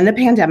 Then the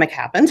pandemic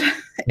happened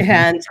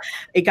and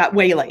it got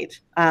waylaid.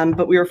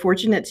 But we were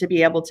fortunate to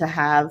be able to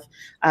have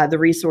the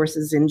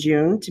resources in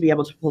June to be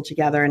able to pull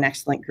together an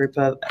excellent group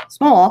of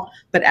small,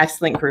 but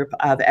excellent group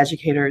of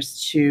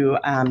educators to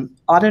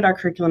audit our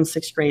curriculum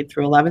 6th grade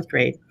through 11th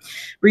grade.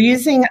 We're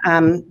using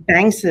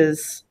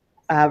Banks's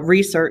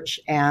research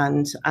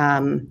and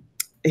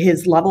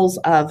his levels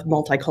of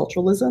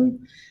multiculturalism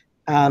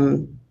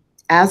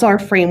as our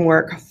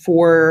framework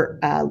for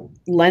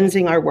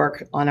lensing our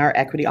work on our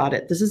equity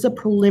audit. This is a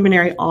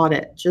preliminary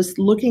audit, just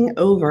looking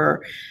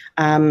over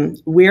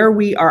where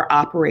we are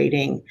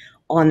operating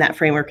on that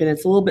framework. And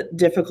it's a little bit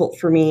difficult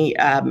for me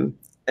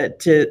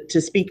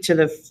to speak to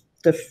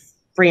the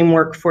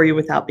framework for you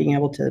without being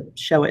able to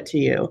show it to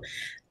you.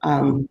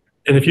 And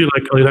if you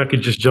like, Colleen, I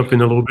could just jump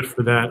in a little bit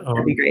for that.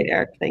 That'd be great,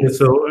 Eric. Thanks.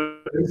 So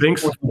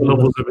Banks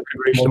levels of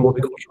integration and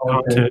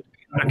multicultural content,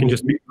 I can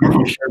just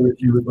briefly share with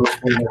you what those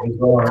four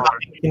levels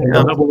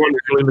are. Level one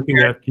is really looking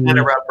at the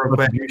interrupt real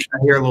quick. I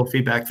hear a little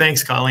feedback.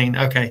 Thanks, Colleen.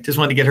 Okay, just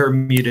wanted to get her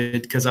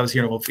muted because I was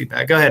hearing a little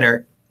feedback. Go ahead,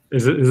 Eric.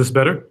 Is this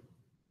better?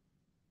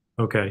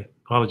 Okay,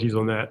 apologies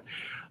on that.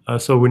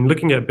 So when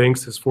looking at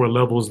Banks's four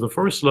levels, the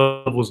first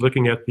level is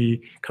looking at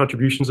the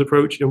contributions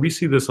approach, and we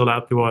see this a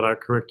lot throughout our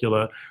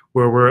curricula,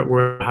 where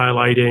we're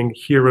highlighting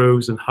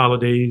heroes and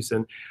holidays,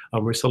 and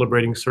we're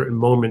celebrating certain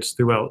moments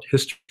throughout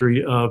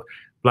history of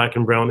Black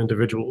and brown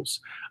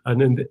individuals,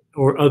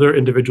 or other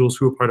individuals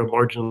who are part of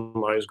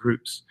marginalized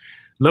groups.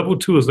 Level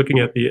two is looking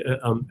at the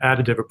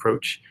additive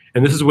approach,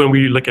 and this is when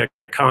we look at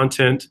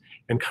content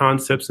and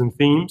concepts and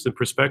themes and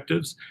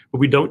perspectives, but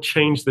we don't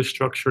change the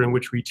structure in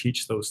which we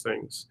teach those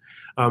things.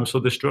 So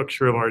the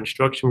structure of our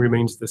instruction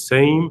remains the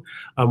same,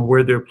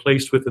 where they're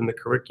placed within the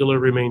curricula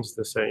remains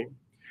the same.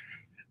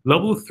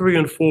 Level 3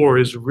 and 4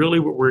 is really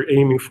what we're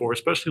aiming for,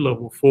 especially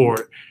level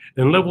 4.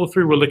 In level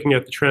 3, we're looking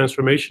at the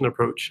transformation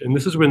approach, and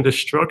this is when the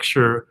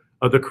structure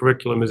of the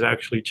curriculum is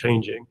actually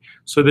changing,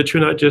 so that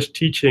you're not just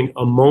teaching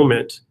a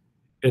moment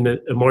in a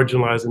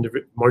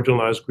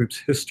marginalized group's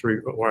history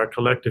or our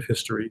collective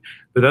history,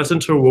 but that's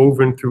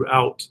interwoven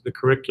throughout the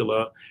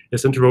curricula.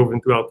 It's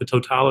interwoven throughout the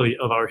totality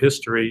of our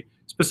history,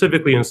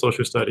 specifically in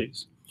social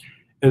studies.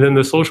 And then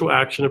the social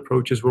action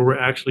approach is where we're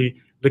actually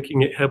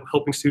looking at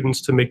helping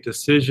students to make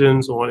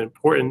decisions on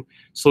important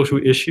social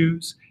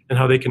issues and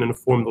how they can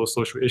inform those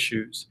social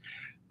issues.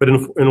 But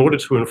in order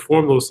to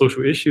inform those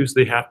social issues,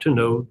 they have to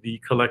know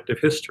the collective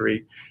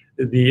history,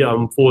 the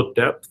full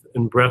depth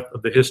and breadth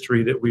of the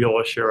history that we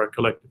all share, our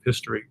collective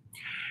history.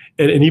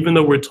 And even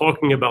though we're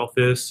talking about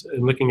this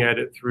and looking at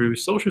it through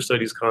social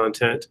studies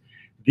content,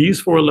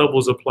 these four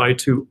levels apply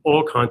to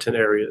all content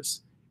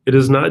areas. It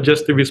is not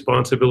just the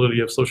responsibility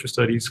of social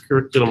studies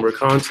curriculum or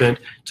content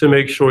to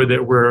make sure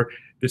that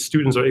the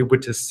students are able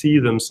to see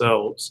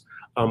themselves.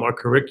 Our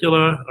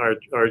curricula,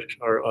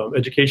 our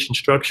education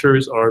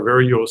structures are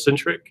very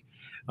Eurocentric.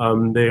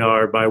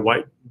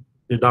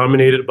 They're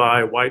dominated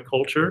by white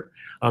culture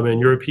and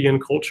European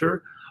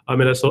culture.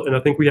 And I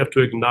think we have to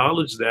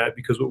acknowledge that,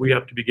 because what we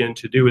have to begin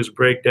to do is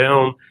break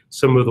down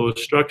some of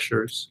those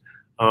structures.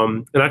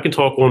 And I can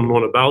talk on and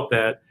on about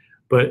that,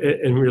 But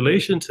in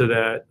relation to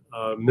that,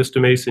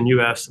 Mr. Mason,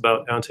 you asked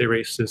about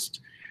anti-racist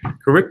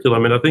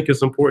curriculum, and I think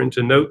it's important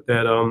to note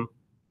that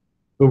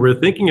when we're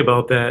thinking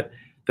about that,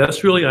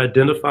 that's really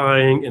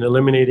identifying and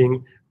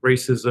eliminating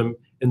racism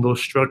in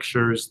those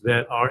structures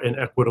that are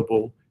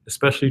inequitable,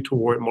 especially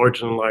toward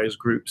marginalized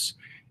groups.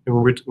 And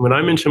when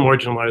I mention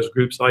marginalized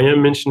groups, I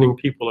am mentioning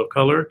people of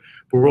color,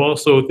 but we're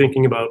also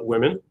thinking about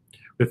women.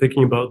 We're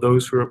thinking about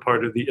those who are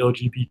part of the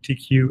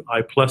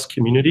LGBTQI+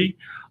 community,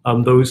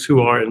 those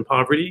who are in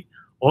poverty,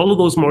 all of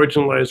those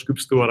marginalized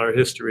groups throughout our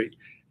history.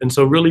 And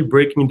so really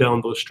breaking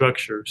down those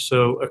structures.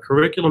 So a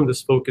curriculum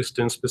that's focused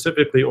in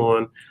specifically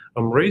on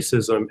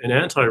racism and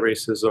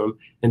anti-racism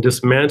and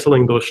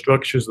dismantling those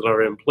structures that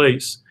are in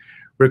place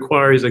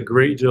requires a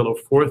great deal of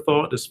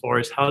forethought as far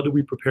as how do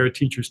we prepare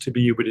teachers to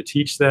be able to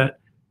teach that,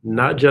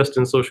 not just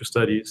in social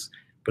studies,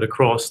 but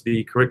across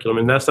the curriculum.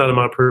 And that's out of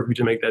my purview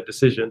to make that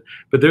decision.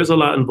 But there's a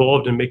lot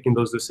involved in making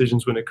those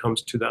decisions when it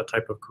comes to that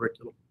type of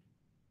curriculum.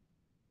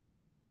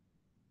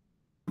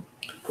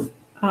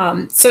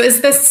 So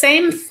is the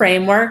same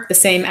framework, the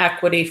same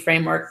equity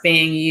framework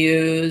being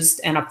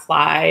used and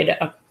applied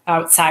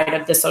outside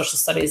of the social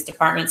studies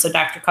department? So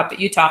Dr. Cuppett,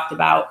 you talked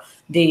about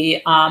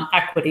the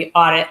equity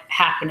audit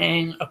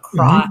happening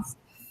across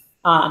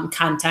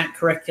content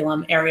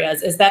curriculum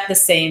areas. Is that the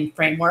same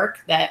framework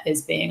that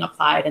is being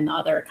applied in the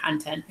other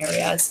content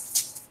areas?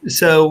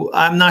 So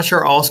I'm not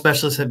sure all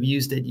specialists have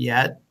used it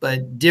yet,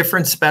 but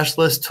different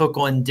specialists took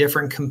on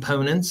different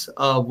components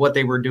of what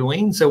they were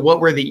doing. So what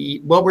were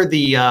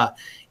the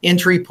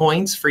entry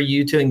points for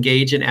you to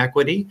engage in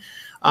equity?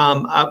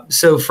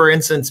 So for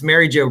instance,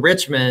 Mary Jo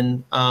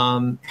Richmond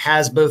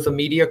has both a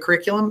media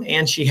curriculum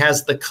and she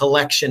has the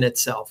collection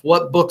itself.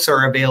 What books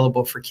are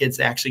available for kids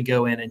to actually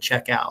go in and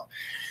check out?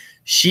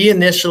 She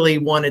initially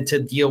wanted to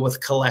deal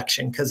with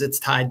collection because it's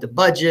tied to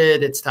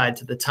budget, it's tied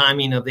to the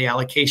timing of the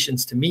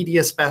allocations to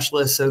media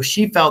specialists. So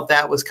she felt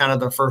that was kind of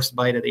the first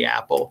bite of the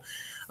apple.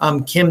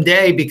 Kim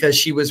Day, because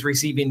she was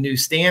receiving new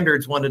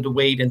standards, wanted to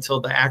wait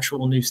until the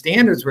actual new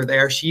standards were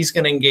there. She's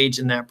going to engage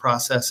in that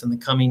process in the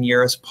coming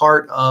year as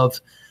part of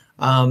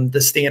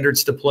the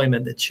standards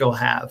deployment that she'll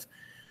have.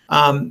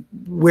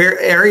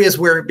 Areas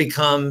where it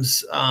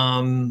becomes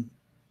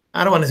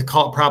I don't want to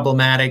call it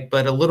problematic,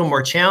 but a little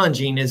more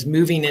challenging is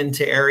moving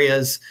into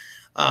areas,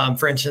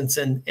 for instance,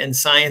 in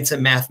science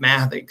and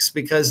mathematics,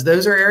 because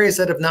those are areas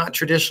that have not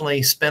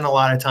traditionally spent a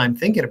lot of time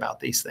thinking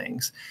about these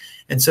things.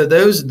 And so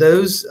those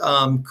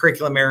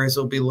curriculum areas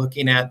will be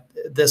looking at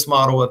this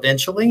model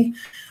eventually.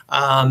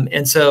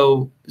 And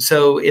so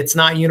it's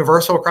not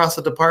universal across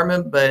the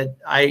department, but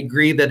I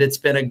agree that it's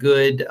been a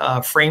good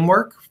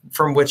framework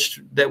from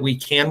which that we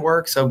can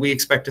work. So we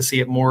expect to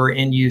see it more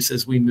in use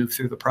as we move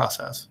through the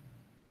process.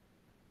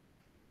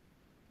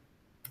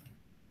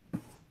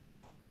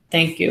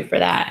 Thank you for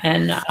that.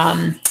 And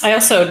I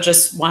also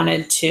just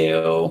wanted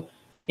to,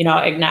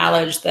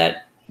 acknowledge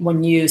that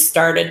when you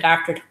started,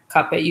 Dr.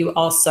 Cuppett, you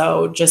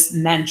also just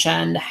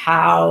mentioned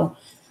how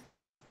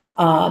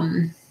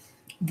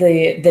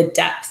the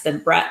depth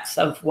and breadth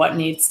of what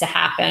needs to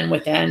happen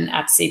within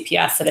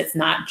FCPS, that it's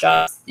not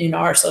just,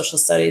 our social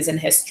studies and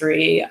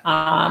history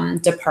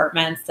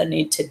departments that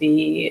need to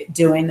be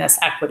doing this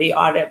equity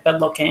audit, but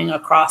looking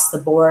across the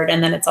board.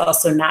 And then it's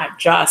also not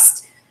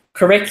just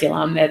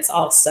curriculum, it's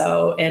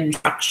also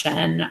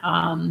instruction,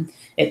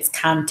 it's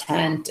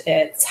content,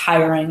 it's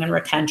hiring and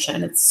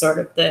retention. It's sort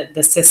of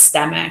the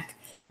systemic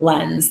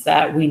lens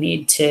that we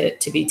need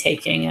to be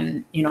taking.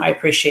 And, I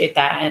appreciate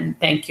that. And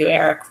thank you,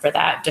 Eric, for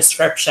that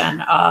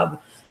description of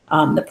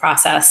the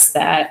process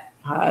that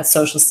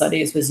social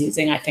studies was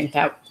using. I think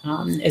that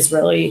is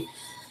really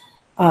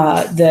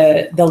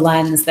the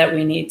lens that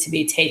we need to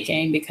be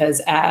taking,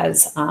 because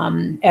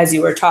as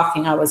you were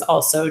talking, I was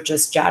also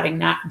just jotting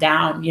that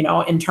down,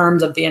 in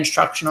terms of the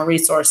instructional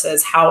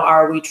resources, how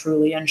are we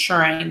truly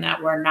ensuring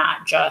that we're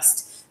not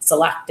just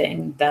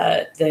selecting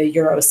the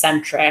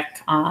Eurocentric,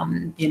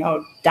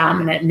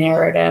 dominant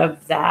narrative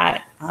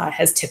that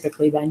has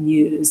typically been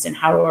used, and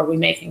how are we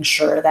making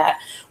sure that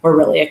we're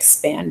really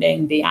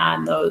expanding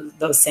beyond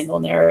those single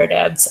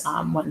narratives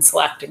when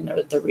selecting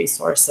the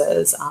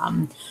resources,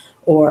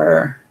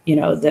 or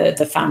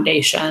the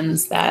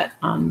foundations that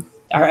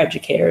our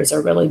educators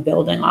are really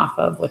building off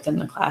of within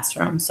the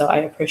classroom. So I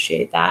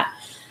appreciate that.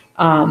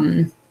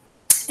 And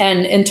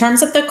in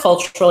terms of the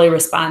culturally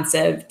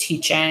responsive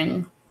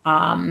teaching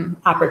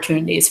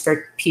opportunities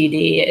for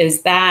PD,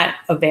 is that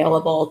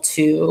available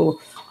to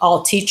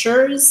all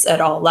teachers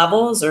at all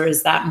levels, or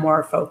is that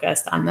more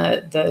focused on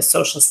the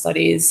social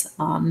studies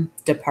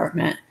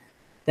department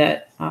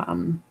that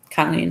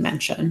Colleen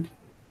mentioned?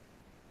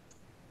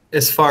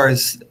 As far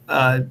as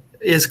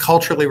is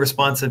culturally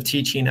responsive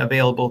teaching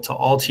available to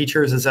all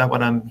teachers? Is that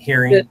what I'm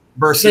hearing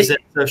versus in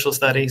social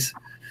studies?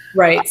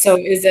 Right. So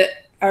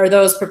are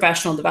those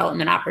professional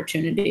development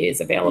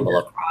opportunities available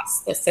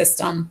across the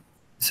system?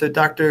 So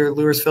Dr.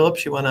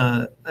 Lewis-Phillips, you want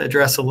to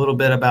address a little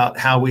bit about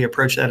how we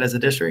approach that as a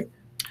district?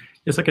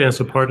 Yes, I can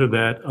answer part of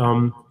that.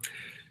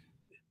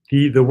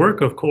 The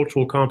work of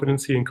cultural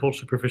competency and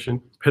culturally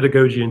proficient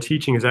pedagogy and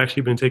teaching has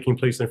actually been taking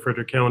place in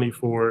Frederick County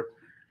for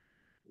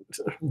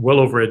well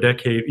over a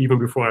decade, even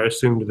before I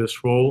assumed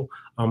this role.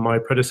 My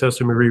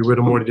predecessor, Marie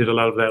Whittemore, did a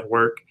lot of that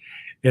work.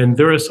 And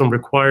there are some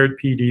required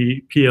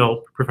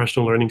PL,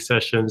 professional learning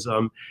sessions,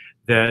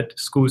 that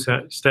school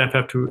staff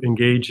have to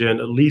engage in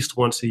at least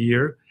once a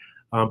year.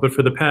 But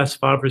for the past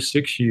 5 or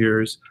 6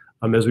 years,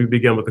 as we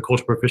began with the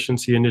Cultural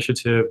Proficiency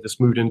Initiative, this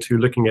moved into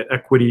looking at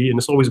equity, and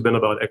it's always been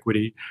about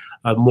equity.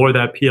 More of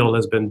that PL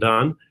has been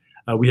done.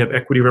 We have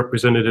equity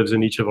representatives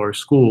in each of our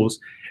schools.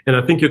 And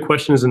I think your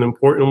question is an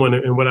important one.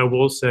 And what I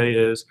will say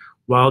is,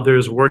 while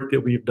there's work that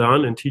we've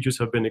done and teachers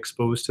have been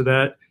exposed to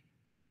that,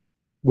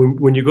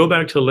 when you go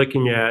back to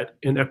looking at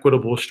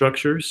inequitable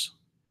structures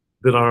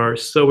that are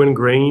so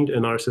ingrained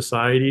in our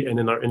society and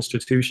in our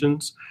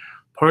institutions,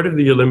 part of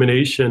the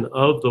elimination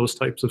of those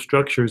types of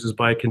structures is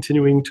by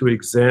continuing to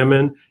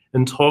examine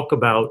and talk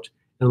about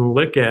and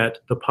look at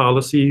the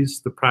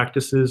policies, the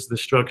practices, the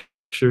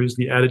structures,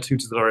 the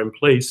attitudes that are in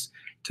place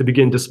to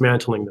begin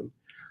dismantling them.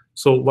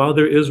 So while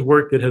there is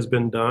work that has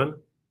been done,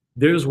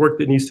 there's work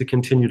that needs to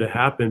continue to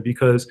happen,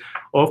 because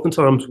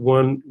oftentimes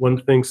one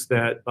thinks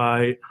that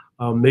by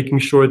making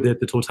sure that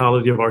the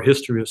totality of our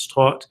history is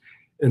taught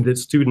and that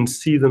students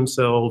see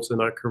themselves in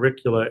our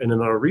curricula and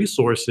in our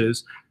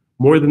resources,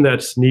 more than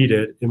that's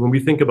needed. And when we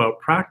think about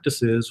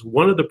practices,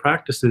 one of the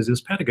practices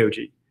is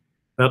pedagogy,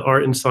 that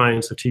art and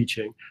science of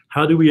teaching.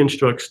 How do we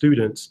instruct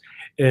students?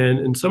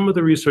 And some of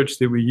the research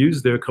that we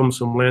use there comes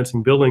from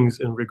Lansing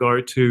Billings in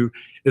regard to,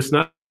 it's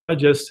not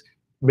just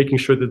making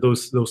sure that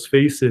those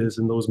faces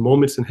and those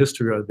moments in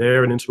history are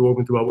there and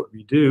interwoven throughout what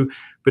we do,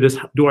 but it's,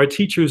 do our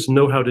teachers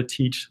know how to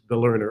teach the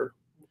learner?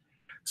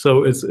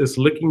 So it's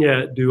looking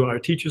at, do our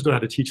teachers know how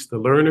to teach the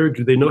learner?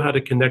 Do they know how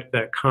to connect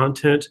that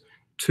content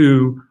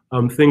to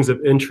things of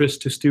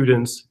interest to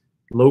students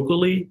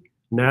locally,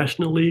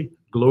 nationally,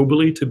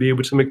 globally, to be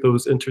able to make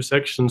those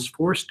intersections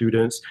for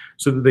students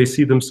so that they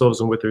see themselves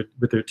in what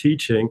they're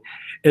teaching?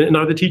 And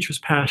are the teachers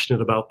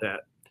passionate about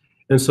that?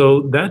 And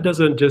so that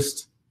doesn't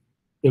just,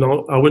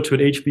 I went to an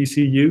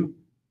HBCU,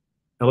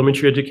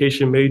 elementary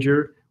education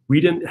major. We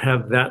didn't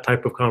have that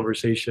type of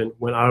conversation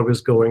when I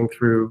was going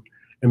through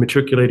and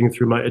matriculating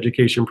through my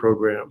education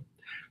program.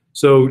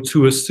 So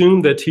to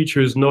assume that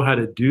teachers know how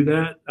to do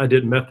that, I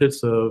did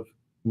methods of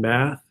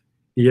math,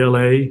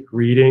 ELA,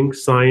 reading,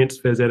 science,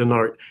 phys ed, and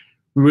art.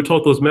 We were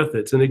taught those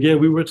methods. And again,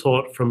 we were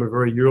taught from a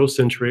very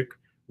Eurocentric,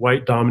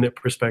 white dominant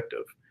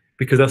perspective,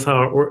 because that's how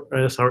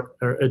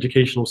our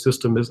educational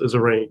system is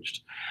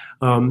arranged.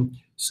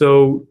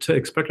 So to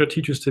expect our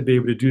teachers to be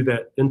able to do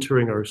that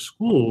entering our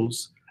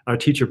schools, our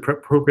teacher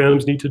prep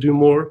programs need to do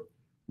more.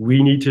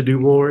 We need to do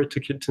more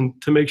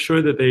to make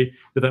sure that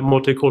that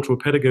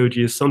multicultural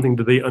pedagogy is something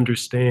that they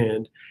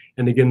understand.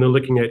 And again, they're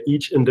looking at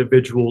each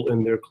individual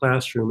in their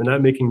classroom and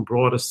not making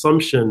broad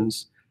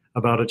assumptions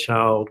about a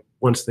child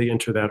once they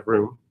enter that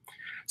room.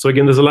 So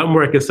again, there's a lot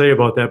more I could say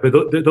about that,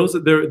 but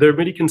there are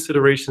many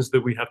considerations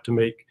that we have to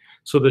make.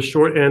 So the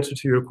short answer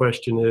to your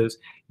question is,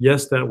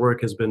 yes, that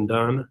work has been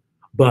done,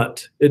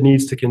 but it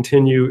needs to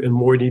continue and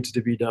more needs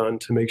to be done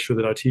to make sure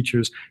that our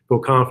teachers feel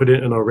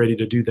confident and are ready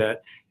to do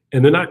that.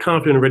 And they're not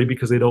confident and ready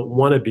because they don't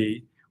want to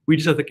be. We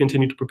just have to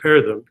continue to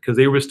prepare them, because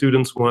they were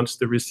students once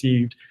that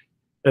received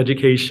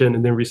education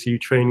and then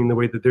received training the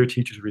way that their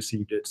teachers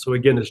received it. So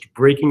again, it's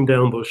breaking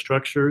down those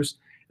structures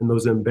and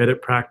those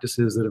embedded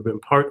practices that have been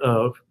part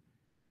of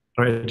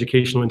our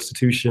educational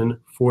institution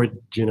for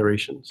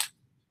generations.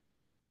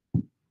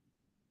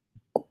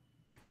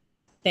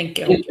 Thank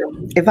you.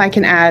 If I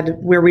can add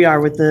where we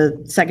are with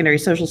the secondary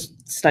social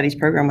studies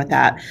program with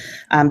that,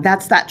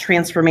 that's that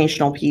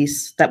transformational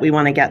piece that we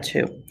want to get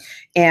to.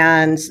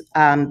 And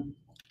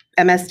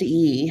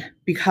MSDE,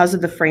 because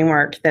of the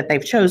framework that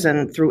they've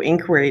chosen through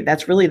inquiry,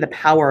 that's really the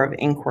power of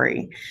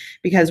inquiry.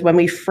 Because when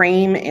we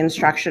frame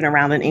instruction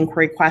around an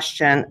inquiry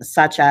question,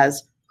 such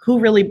as, who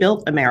really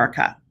built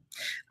America?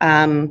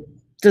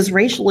 Does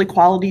racial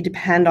equality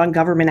depend on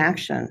government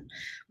action?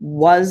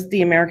 Was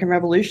the American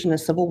Revolution a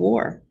civil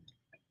war?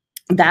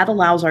 That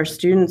allows our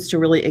students to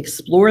really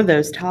explore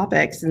those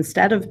topics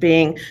instead of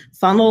being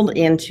funneled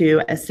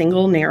into a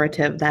single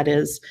narrative that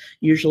is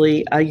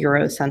usually a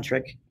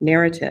Eurocentric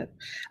narrative.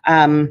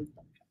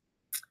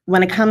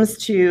 When it comes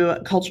to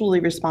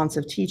culturally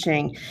responsive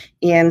teaching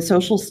in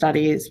social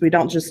studies, we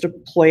don't just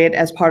deploy it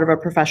as part of our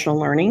professional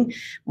learning,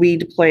 we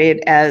deploy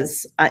it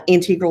as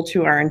integral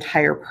to our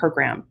entire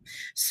program.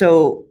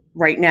 So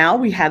right now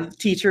we have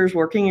teachers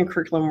working in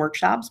curriculum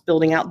workshops,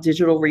 building out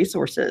digital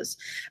resources.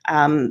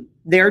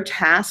 Their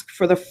task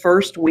for the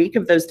first week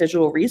of those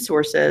digital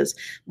resources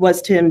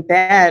was to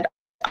embed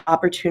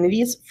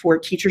opportunities for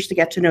teachers to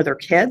get to know their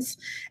kids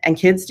and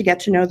kids to get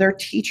to know their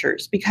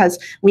teachers, because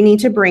we need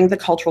to bring the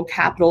cultural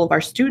capital of our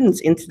students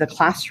into the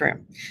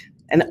classroom.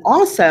 And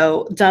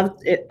also,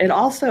 it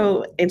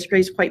also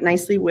integrates quite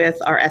nicely with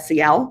our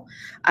SEL.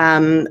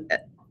 And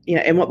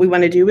what we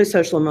want to do is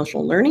social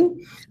emotional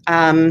learning.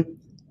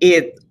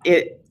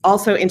 It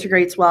also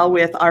integrates well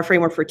with our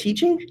framework for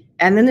teaching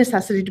and the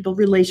necessity to build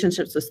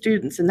relationships with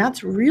students. And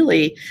that's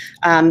really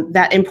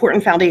that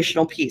important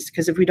foundational piece,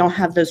 because if we don't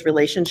have those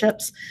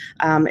relationships,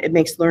 it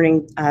makes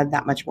learning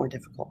that much more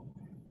difficult.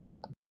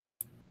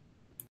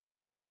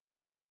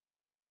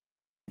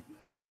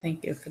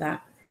 Thank you for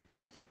that.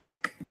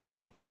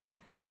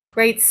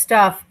 Great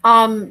stuff.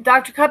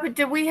 Dr. Cuppet,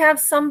 did we have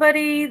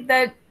somebody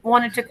that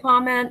wanted to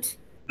comment?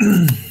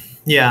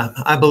 Yeah,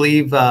 I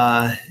believe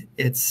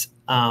it's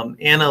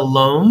Anna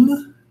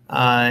Loam.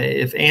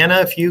 If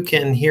Anna, if you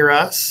can hear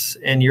us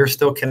and you're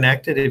still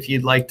connected, if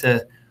you'd like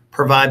to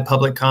provide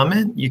public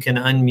comment, you can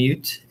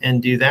unmute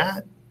and do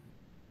that.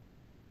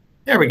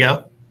 There we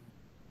go.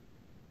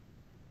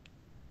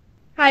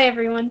 Hi,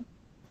 everyone.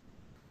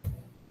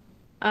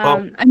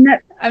 Well,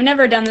 I've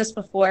never done this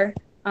before,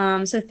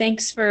 so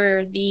thanks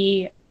for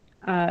the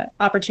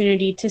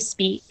opportunity to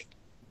speak.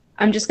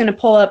 I'm just going to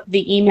pull up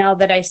the email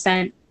that I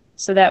sent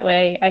so that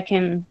way I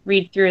can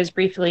read through as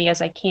briefly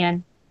as I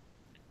can.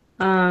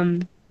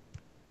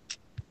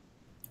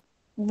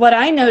 What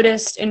I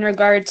noticed in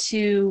regard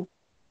to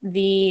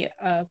the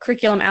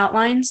curriculum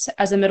outlines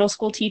as a middle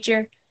school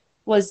teacher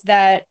was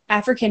that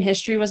African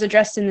history was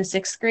addressed in the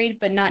 6th grade,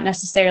 but not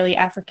necessarily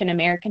African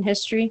American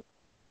history.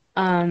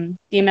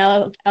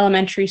 The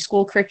elementary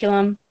school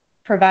curriculum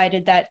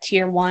provided that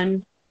tier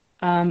 1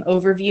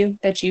 overview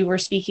that you were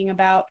speaking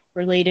about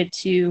related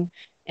to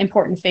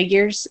important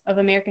figures of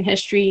American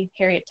history,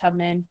 Harriet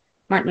Tubman,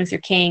 Martin Luther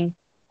King.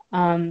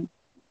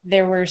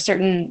 There were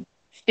certain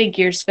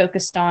figures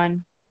focused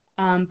on,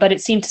 but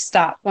it seemed to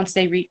stop once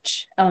they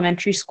reach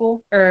elementary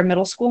school or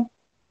middle school.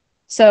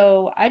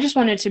 So I just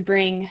wanted to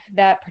bring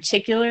that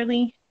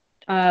particularly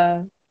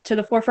to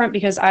the forefront,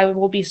 because I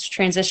will be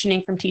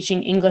transitioning from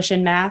teaching English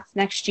and math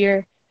next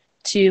year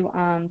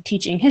to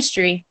teaching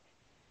history.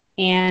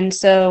 And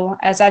so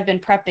as I've been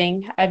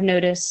prepping, I've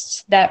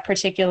noticed that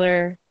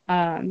particular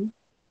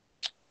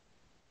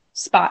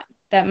spot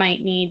that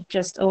might need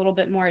just a little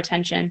bit more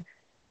attention.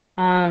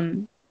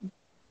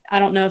 I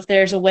don't know if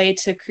there's a way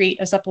to create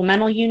a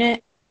supplemental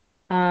unit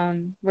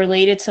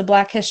related to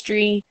Black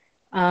history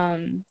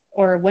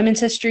or women's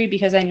history,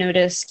 because I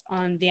noticed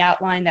on the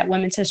outline that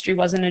women's history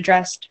wasn't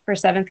addressed for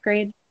 7th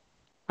grade.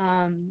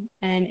 And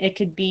it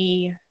could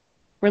be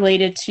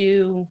related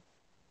to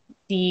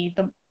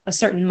a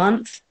certain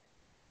month,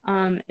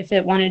 if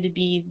it wanted to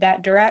be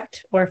that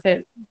direct, or if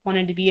it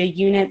wanted to be a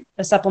unit,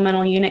 a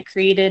supplemental unit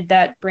created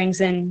that brings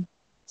in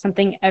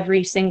something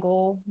every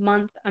single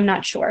month. I'm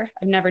not sure.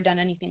 I've never done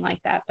anything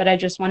like that, but I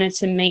just wanted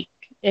to make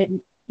it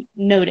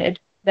noted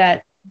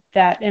that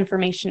that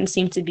information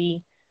seemed to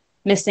be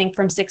missing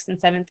from 6th and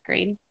 7th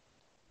grade.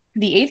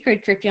 The 8th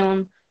grade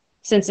curriculum,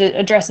 since it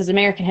addresses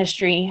American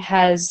history,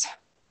 has,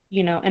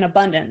 an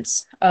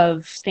abundance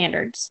of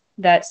standards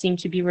that seem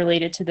to be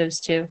related to those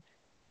two,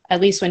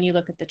 at least when you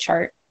look at the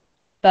chart.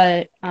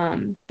 But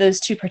those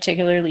two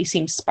particularly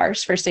seem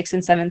sparse for 6th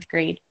and 7th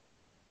grade.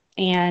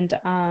 And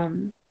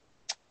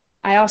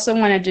I also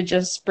wanted to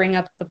just bring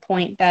up the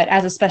point that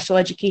as a special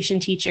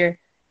education teacher,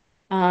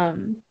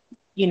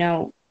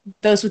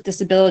 those with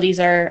disabilities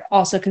are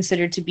also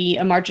considered to be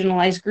a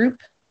marginalized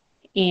group.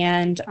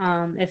 And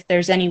if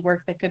there's any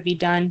work that could be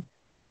done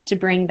to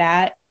bring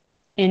that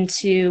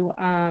into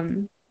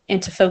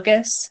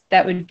focus,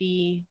 that would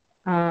be,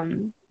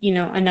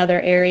 another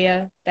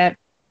area that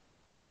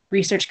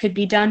research could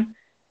be done.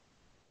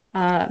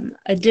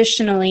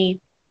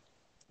 Additionally,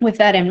 with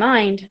that in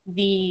mind,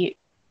 the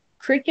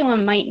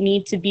curriculum might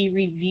need to be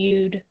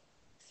reviewed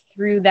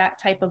through that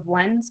type of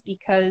lens,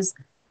 because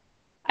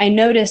I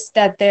noticed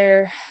that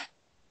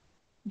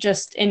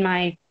just in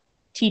my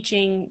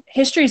teaching,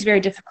 history is very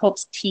difficult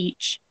to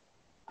teach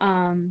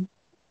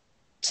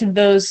to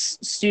those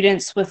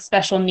students with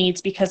special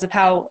needs because of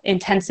how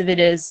intensive it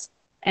is.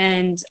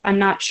 And I'm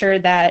not sure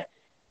that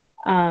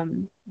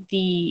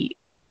the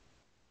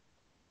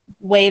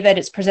way that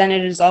it's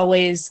presented is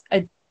always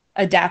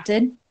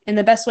adapted in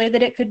the best way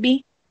that it could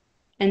be.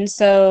 And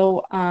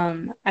so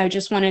I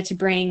just wanted to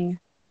bring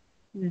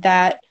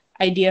that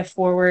idea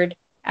forward.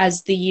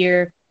 As the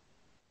year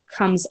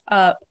comes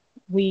up,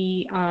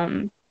 we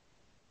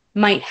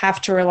might have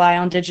to rely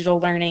on digital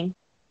learning,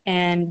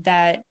 and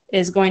that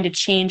is going to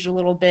change a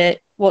little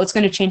bit. Well, it's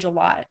going to change a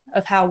lot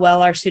of how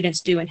well our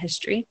students do in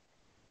history.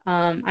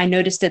 I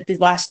noticed that the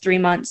last 3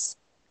 months,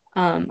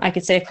 I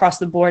could say across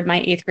the board, my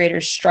 8th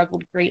graders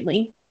struggled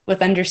greatly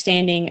with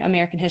understanding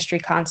American history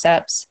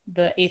concepts,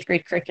 the 8th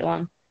grade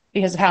curriculum,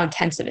 because of how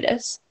intensive it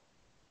is.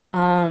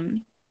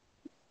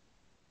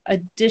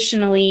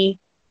 Additionally,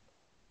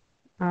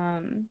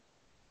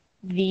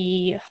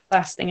 the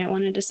last thing I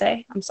wanted to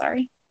say, I'm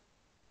sorry.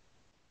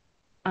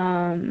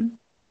 Oh,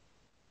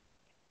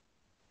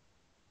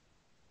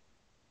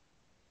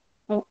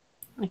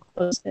 I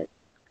closed it.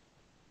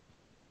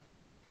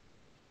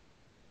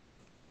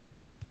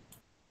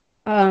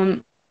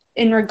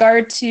 In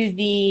regard to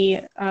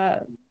the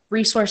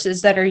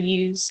resources that are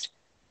used,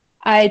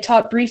 I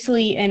taught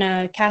briefly in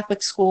a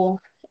Catholic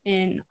school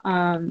and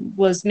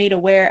was made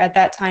aware at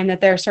that time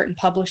that there are certain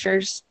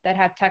publishers that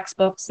have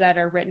textbooks that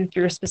are written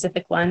through a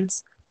specific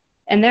lens.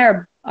 And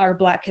there are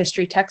Black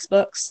history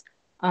textbooks.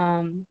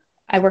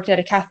 I worked at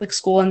a Catholic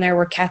school and there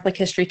were Catholic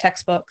history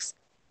textbooks.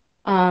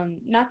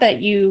 Not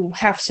that you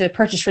have to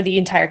purchase for the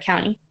entire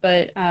county,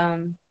 but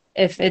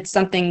if it's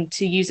something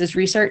to use as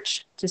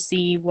research to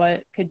see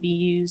what could be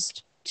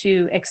used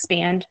to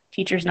expand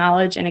teachers'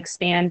 knowledge and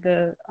expand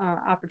the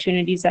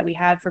opportunities that we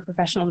have for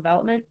professional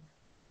development,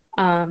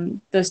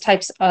 those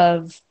types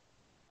of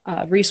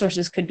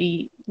resources could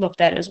be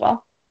looked at as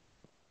well.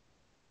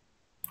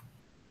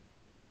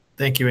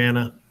 Thank you,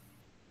 Anna.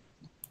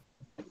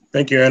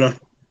 Thank you, Anna.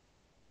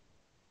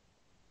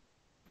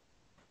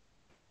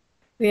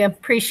 We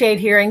appreciate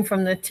hearing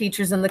from the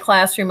teachers in the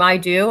classroom. I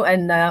do,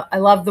 and I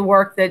love the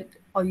work that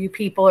all you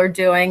people are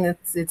doing.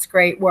 It's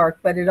great work,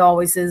 but it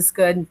always is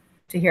good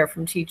to hear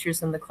from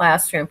teachers in the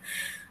classroom.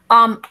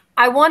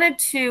 I wanted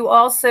to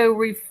also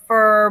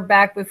refer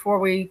back before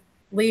we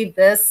leave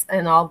this,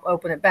 and I'll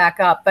open it back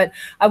up, but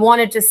I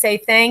wanted to say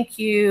thank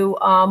you.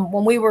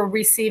 When we were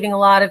receiving a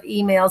lot of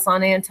emails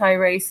on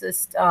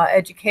anti-racist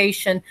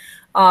education,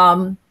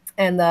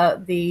 and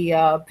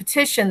the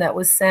petition that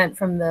was sent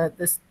from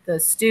the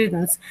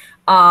students,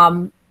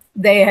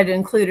 they had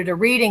included a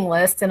reading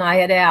list, and I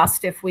had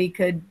asked if we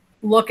could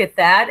look at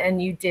that,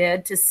 and you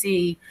did, to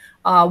see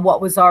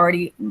what was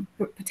already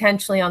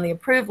potentially on the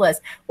approved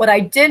list. What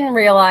I didn't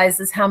realize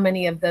is how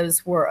many of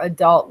those were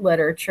adult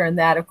literature, and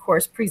that, of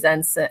course,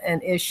 presents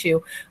an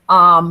issue.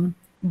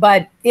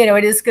 But, you know,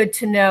 it is good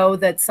to know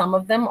that some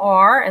of them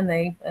are,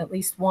 and at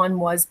least one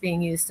was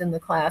being used in the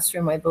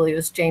classroom. I believe it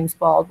was James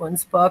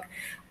Baldwin's book.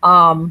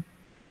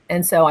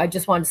 And so I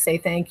just wanted to say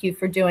thank you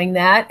for doing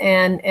that.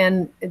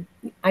 And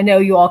I know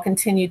you all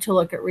continue to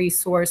look at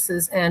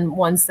resources and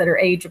ones that are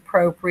age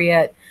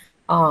appropriate.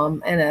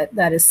 And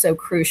that is so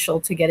crucial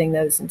to getting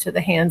those into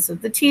the hands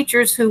of the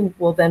teachers who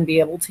will then be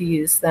able to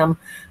use them.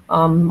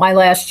 My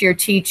last year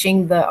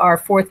teaching, our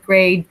fourth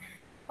grade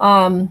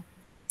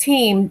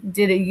team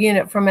did a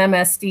unit from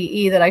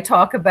MSDE that I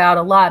talk about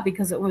a lot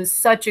because it was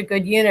such a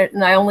good unit,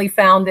 and I only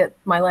found it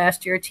my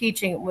last year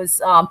teaching. It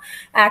was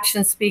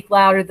Actions Speak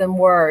Louder Than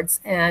Words,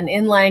 and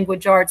in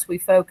language arts we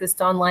focused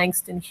on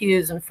Langston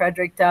Hughes and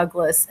Frederick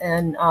Douglass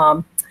and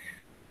oh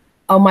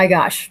my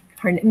gosh,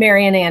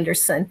 Marian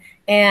Anderson.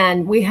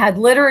 And we had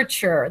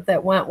literature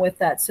that went with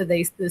that, so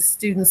the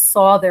students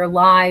saw their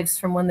lives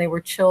from when they were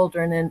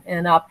children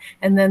and up,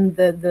 and then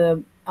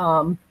the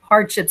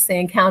hardships they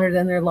encountered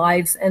in their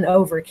lives and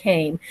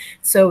overcame.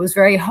 So it was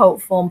very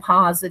hopeful and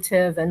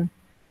positive. And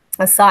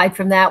aside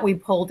from that, we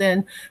pulled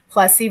in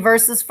Plessy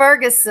versus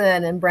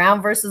Ferguson and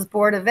Brown versus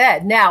Board of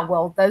Ed. Now,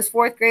 will those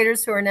fourth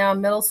graders who are now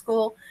in middle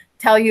school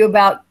tell you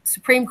about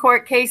Supreme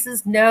Court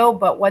cases? No,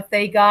 but what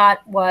they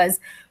got was,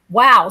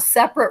 wow,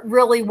 separate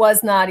really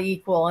was not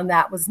equal, and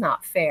that was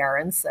not fair.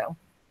 And so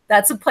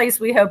that's a place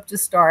we hope to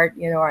start.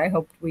 You know, I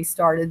hope we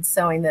started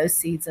sowing those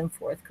seeds in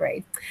fourth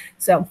grade.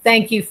 So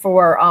thank you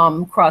for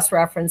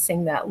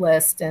cross-referencing that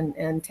list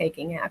and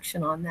taking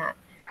action on that.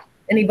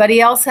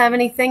 Anybody else have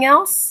anything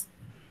else?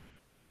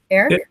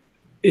 Eric?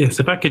 Yes,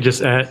 if I could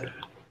just add,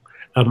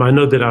 I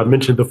know that I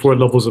mentioned the 4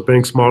 levels of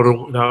Banks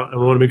model. Now, I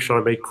want to make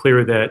sure I make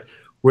clear that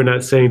we're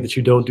not saying that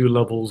you don't do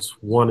levels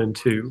 1 and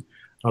 2.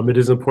 It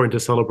is important to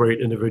celebrate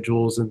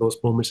individuals in those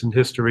moments in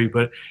history,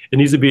 but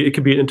it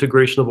could be an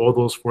integration of all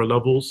those 4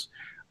 levels.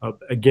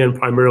 Again,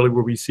 primarily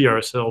where we see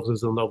ourselves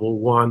is in level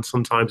 1,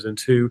 sometimes in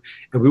 2,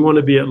 and we want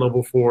to be at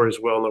level 4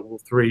 as well,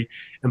 level 3.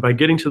 And by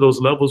getting to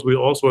those levels, we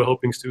also are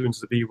helping students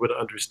to be able to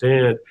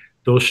understand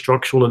those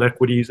structural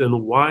inequities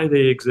and why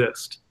they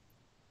exist,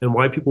 and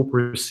why people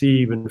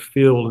perceive and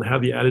feel and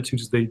have the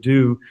attitudes they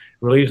do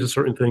related to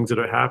certain things that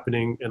are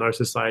happening in our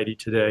society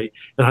today,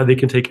 and how they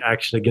can take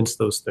action against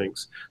those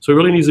things. So it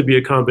really needs to be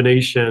a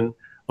combination,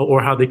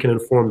 or how they can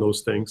inform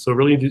those things. So it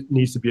really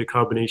needs to be a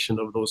combination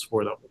of those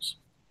 4 levels.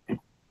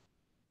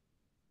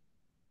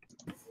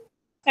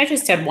 I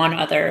just had one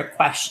other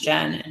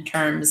question in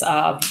terms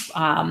of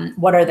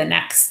what are the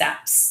next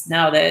steps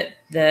now that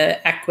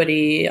the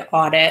equity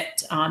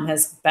audit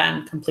has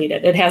been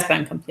completed? It has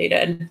been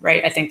completed,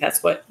 right? I think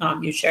that's what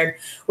you shared.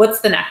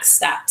 What's the next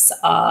steps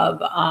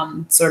of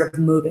sort of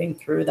moving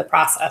through the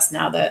process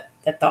now that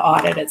the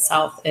audit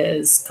itself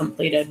is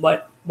completed?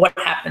 What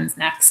happens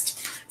next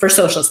for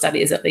social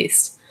studies, at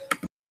least?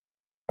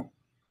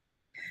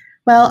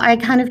 Well, I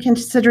kind of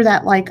consider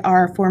that like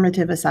our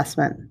formative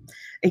assessment.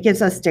 It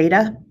gives us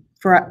data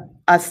for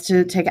us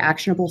to take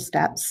actionable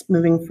steps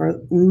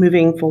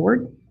moving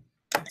forward.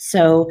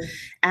 So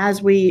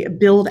as we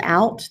build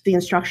out the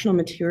instructional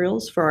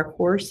materials for our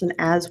course and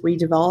as we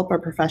develop our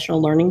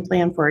professional learning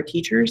plan for our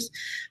teachers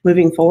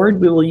moving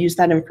forward, we will use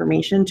that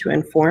information to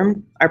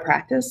inform our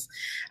practice.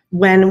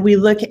 When we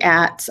look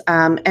at,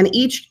 and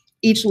each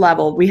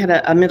level, we had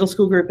a middle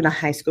school group and a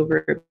high school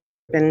group.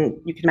 And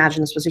you can imagine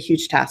this was a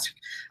huge task,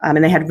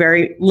 and they had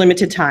very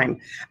limited time.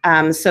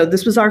 So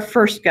this was our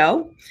first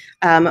go.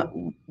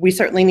 We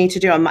certainly need to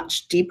do a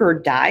much deeper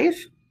dive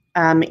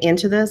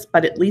into this,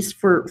 but at least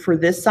for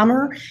this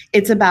summer,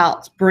 it's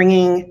about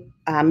bringing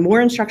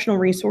more instructional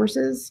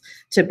resources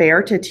to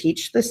bear to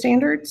teach the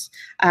standards.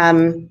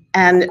 And,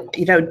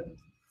 you know,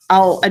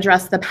 I'll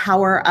address the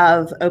power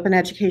of open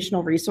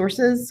educational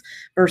resources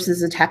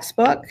versus a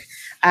textbook.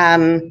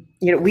 You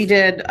know, we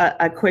did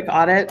a quick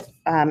audit.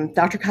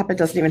 Dr. Kappa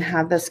doesn't even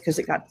have this because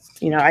it got,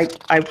 you know,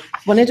 I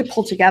wanted to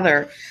pull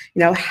together, you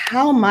know,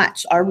 how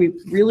much are we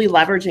really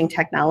leveraging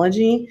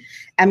technology,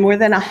 and more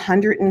than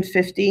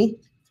 150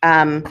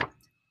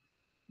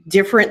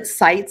 different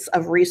sites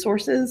of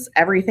resources,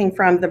 everything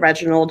from the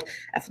Reginald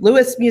F.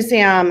 Lewis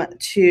Museum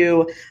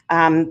to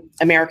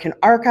American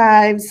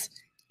Archives,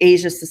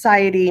 Asia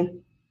Society.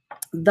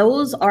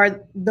 Those are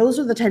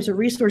the types of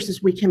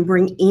resources we can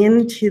bring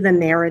into the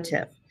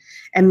narrative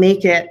and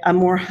make it a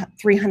more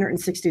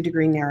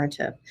 360-degree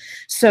narrative.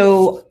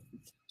 So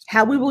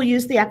how we will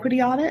use the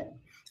equity audit,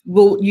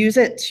 we'll use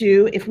it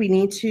to, if we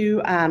need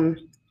to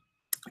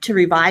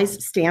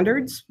revise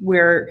standards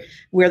where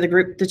the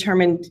group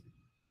determined,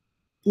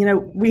 you know,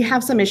 we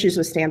have some issues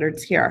with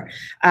standards here.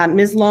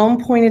 Ms.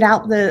 Loam pointed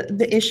out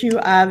the issue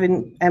of,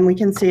 and we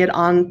can see it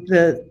on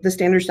the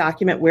standards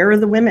document, where are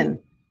the women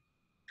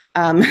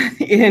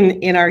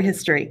in our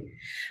history?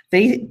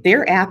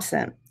 They're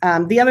absent.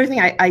 The other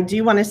thing I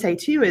do want to say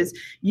too is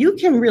you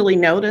can really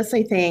notice,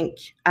 I think,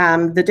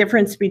 the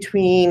difference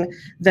between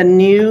the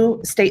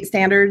new state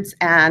standards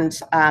and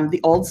the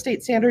old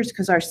state standards,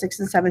 because our 6th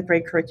and 7th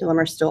grade curriculum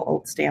are still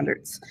old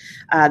standards.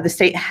 The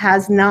state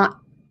has not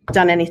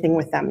done anything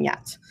with them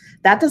yet.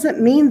 That doesn't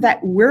mean that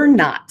we're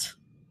not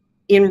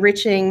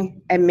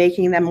enriching and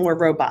making them more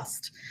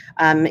robust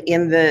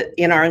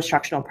in our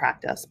instructional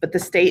practice. But the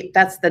state,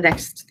 that's the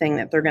next thing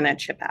that they're going to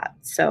chip at.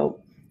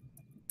 So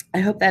I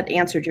hope that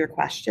answered your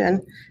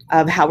question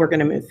of how we're going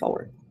to move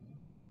forward.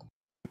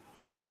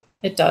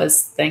 It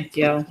does. Thank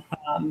you.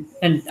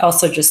 And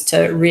also just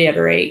to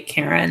reiterate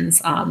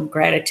Karen's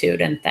gratitude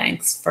and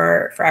thanks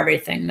for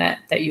everything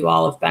that you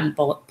all have been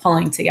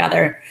pulling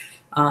together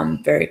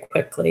very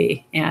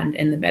quickly and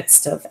in the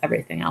midst of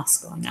everything else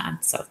going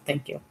on. So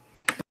thank you.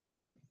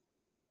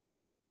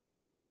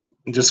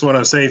 Just want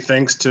to say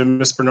thanks to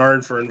Ms.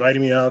 Bernard for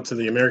inviting me out to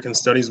the American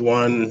Studies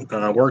 1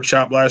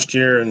 workshop last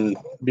year and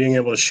being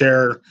able to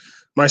share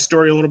my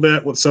story a little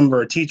bit with some of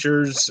our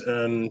teachers.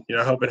 And, you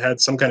know, I hope it had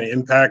some kind of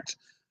impact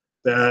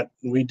that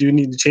we do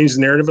need to change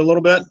the narrative a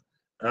little bit.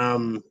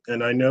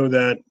 And I know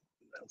that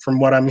from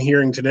what I'm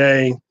hearing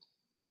today,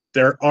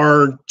 there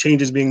are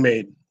changes being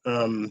made.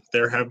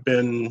 There have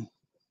been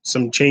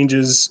some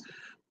changes,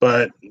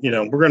 but, you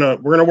know, we're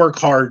gonna work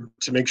hard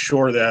to make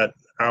sure that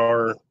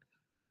our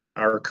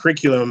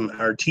curriculum,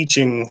 our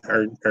teaching,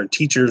 our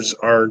teachers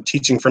are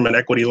teaching from an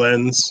equity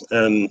lens.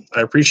 And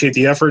I appreciate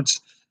the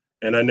efforts,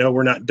 and I know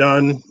we're not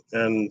done,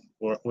 and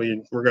we're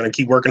going to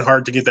keep working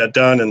hard to get that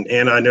done. And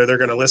Anna, I know they're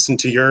going to listen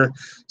to your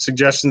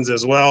suggestions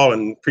as well,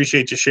 and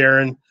appreciate you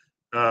sharing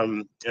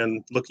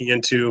and looking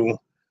into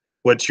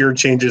what your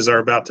changes are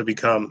about to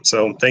become.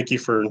 So thank you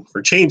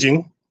for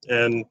changing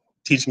and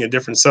teaching a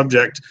different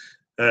subject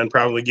and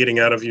probably getting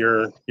out of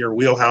your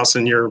wheelhouse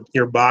and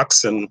your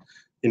box. And,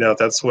 you know,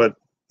 that's what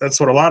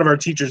a lot of our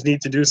teachers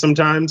need to do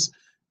sometimes.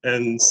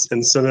 And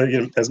so that,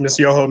 you know, as Ms.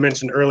 Yoho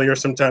mentioned earlier,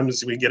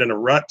 sometimes we get in a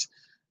rut,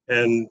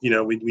 and, you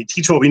know, we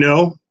teach what we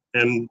know.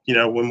 And, you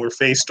know, when we're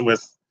faced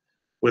with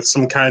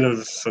some kind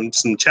of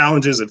some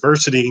challenges,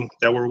 adversity,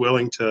 that we're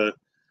willing to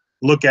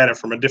look at it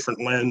from a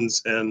different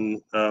lens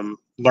and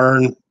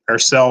learn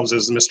ourselves.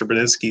 As Mr.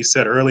 Beninsky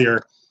said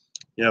earlier,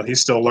 you know,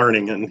 he's still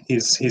learning, and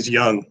he's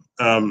young.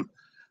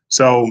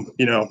 So,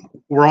 you know,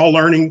 we're all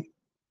learning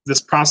this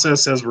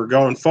process as we're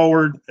going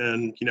forward.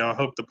 And, you know, I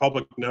hope the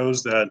public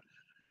knows that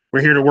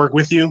we're here to work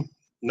with you,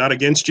 not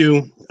against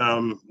you.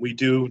 We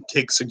do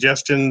take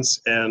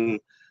suggestions and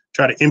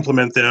try to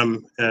implement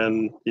them.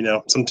 And, you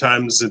know,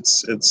 sometimes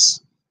it's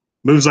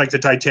moves like the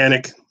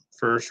Titanic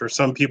for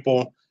some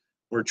people.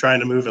 We're trying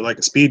to move it like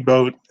a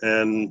speedboat,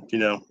 and, you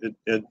know,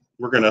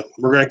 we're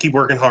gonna keep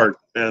working hard,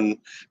 and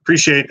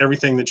appreciate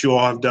everything that you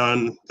all have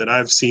done, that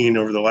I've seen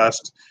over the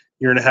last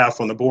year and a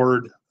half on the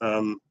board.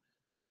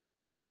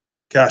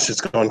 Gosh,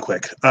 it's going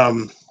quick.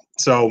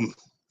 So,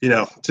 you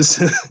know, just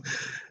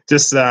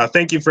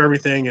thank you for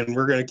everything, and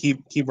we're going to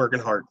keep working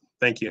hard.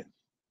 Thank you.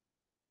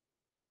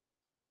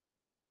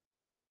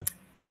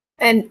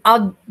 And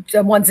I'll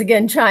once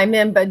again chime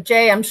in, but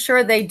Jay, I'm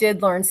sure they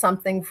did learn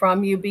something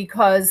from you,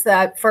 because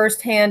that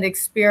firsthand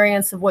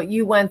experience of what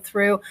you went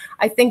through,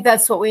 I think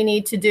that's what we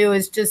need to do.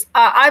 Is just,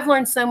 I've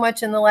learned so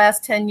much in the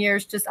last 10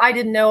 years. Just, I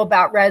didn't know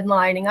about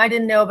redlining. I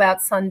didn't know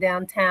about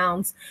sundown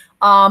towns.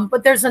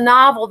 But there's a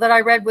novel that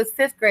I read with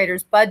 5th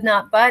graders, Bud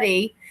Not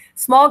Buddy,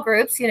 small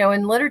groups, you know,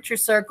 in literature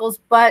circles,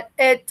 but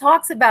it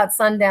talks about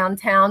sundown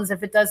towns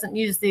if it doesn't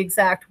use the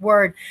exact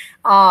word.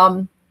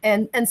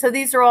 And so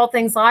these are all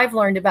things I've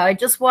learned about. I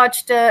just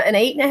watched an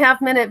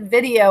 8.5-minute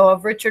video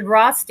of Richard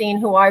Rothstein,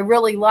 who I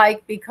really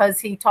like because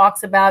he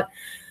talks about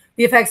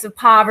the effects of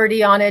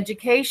poverty on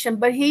education,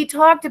 but he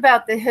talked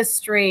about the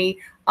history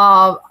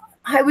of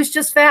I was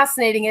just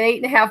fascinating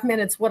in 8.5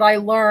 minutes what I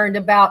learned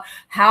about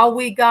how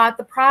we got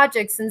the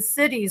projects in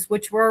cities,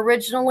 which were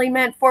originally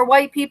meant for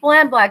white people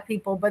and Black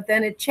people, but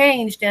then it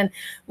changed. And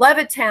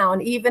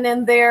Levittown, even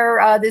in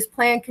their this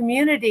planned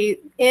community,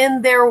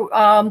 in their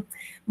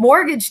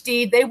mortgage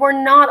deed, they were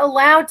not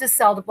allowed to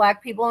sell to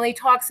Black people. And he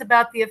talks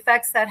about the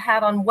effects that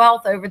had on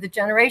wealth over the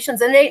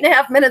generations. In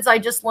 8.5 minutes, I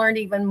just learned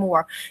even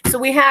more. So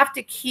we have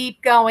to keep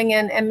going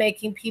and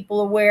making people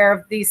aware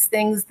of these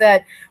things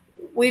that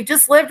we've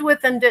just lived with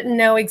and didn't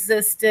know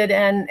existed,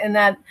 and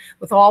that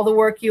with all the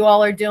work you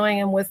all are doing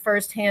and with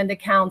firsthand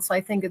accounts, I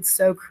think it's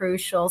so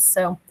crucial.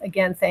 So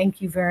again, thank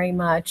you very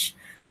much.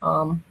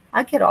 I'll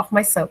get off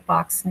my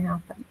soapbox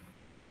now. But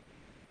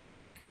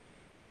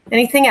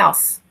anything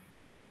else?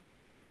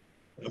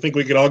 I think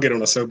we could all get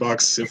on a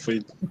soapbox if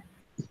we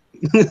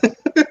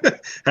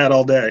had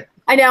all day.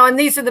 I know, and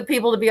these are the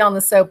people to be on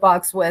the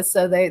soapbox with,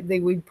 so they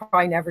would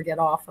probably never get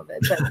off of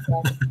it.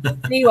 But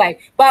anyway,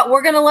 but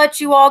we're going to let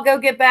you all go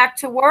get back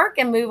to work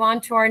and move on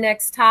to our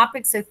next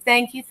topic. So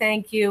thank you.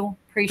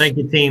 Appreciate Thank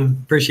you, team.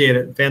 Appreciate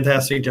it.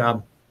 Fantastic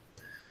job.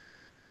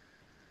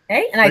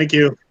 Okay, and Thank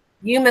you.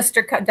 You,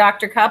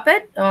 Dr.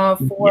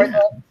 Cuppet, for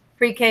the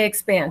pre-K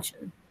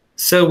expansion.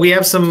 So we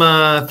have some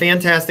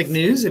fantastic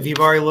news. If you've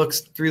already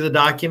looked through the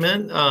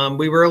document,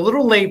 we were a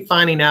little late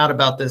finding out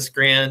about this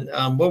grant.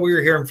 What we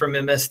were hearing from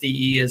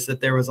MSDE is that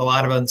there was a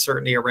lot of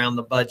uncertainty around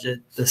the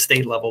budget, the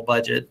state level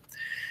budget.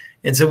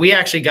 And so we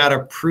actually got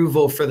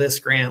approval for this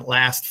grant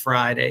last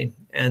Friday.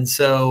 And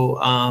so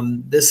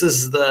this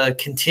is the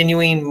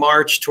continuing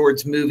march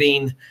towards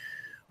moving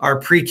our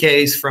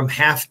pre-Ks from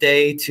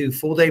half-day to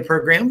full-day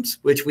programs,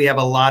 which we have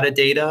a lot of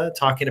data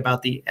talking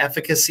about the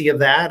efficacy of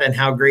that and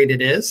how great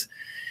it is.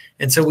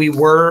 And so we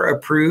were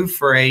approved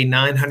for a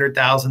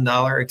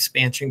 $900,000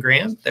 expansion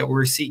grant that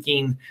we're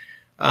seeking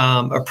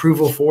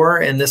approval for,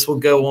 and this will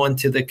go on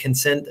to the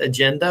consent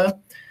agenda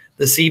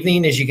this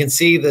evening. As you can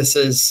see, this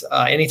is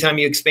anytime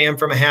you expand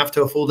from a half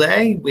to a full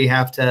day, we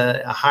have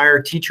to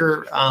hire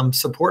teacher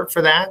support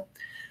for that.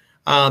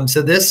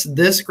 So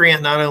this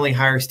grant not only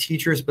hires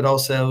teachers, but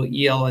also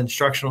EL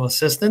instructional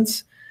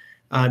assistants.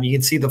 You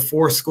can see the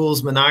 4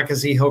 schools,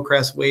 Monocacy,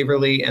 Hillcrest,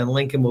 Waverly, and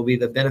Lincoln will be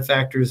the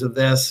benefactors of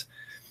this.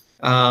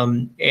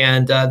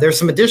 There's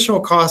some additional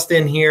cost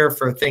in here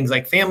for things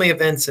like family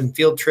events and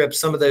field trips,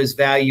 some of those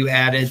value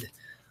added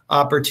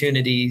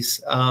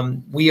opportunities.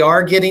 We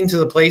are getting to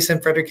the place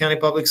in Frederick County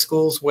Public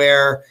Schools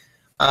where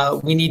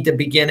we need to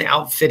begin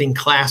outfitting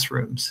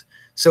classrooms.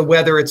 So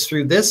whether it's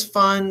through this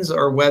funds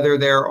or whether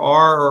there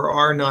are or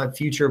are not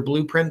future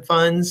blueprint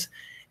funds,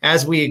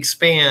 as we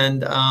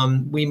expand,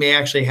 we may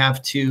actually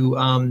have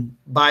to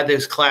buy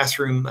those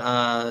classroom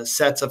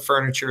sets of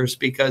furnitures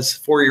because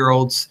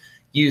 4-year-olds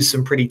use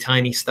some pretty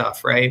tiny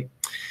stuff, right?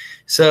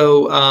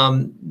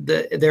 So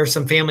there's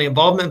some family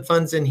involvement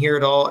funds in here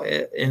at all,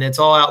 and it's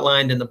all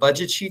outlined in the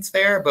budget sheets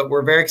there, but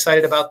we're very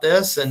excited about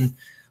this. And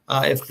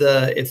if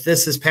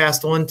this is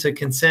passed on to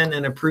consent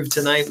and approved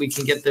tonight, we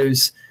can get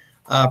those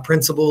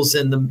principals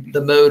in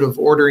the mode of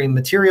ordering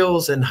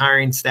materials and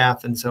hiring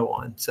staff and so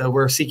on. So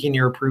we're seeking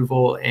your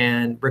approval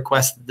and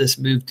request that this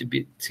move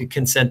to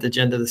consent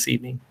agenda this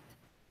evening.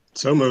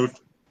 So moved.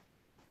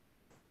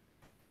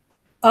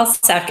 I'll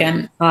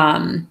second.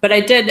 But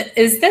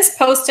is this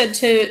posted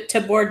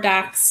to board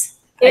docs?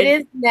 It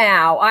is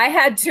now. I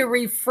had to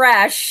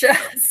refresh.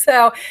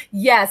 So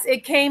yes,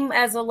 it came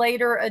as a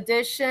later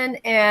edition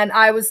and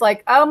I was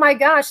like, oh my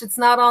gosh, it's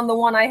not on the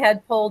one I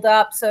had pulled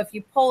up. So if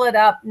you pull it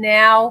up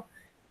now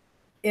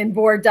in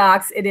board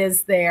docs, it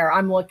is there.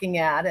 I'm looking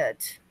at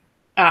it.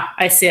 Ah,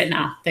 I see it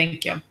now.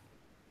 Thank you.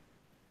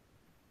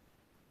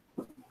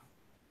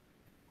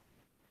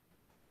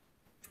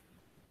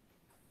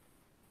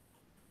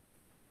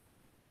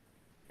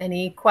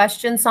 Any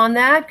questions on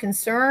that?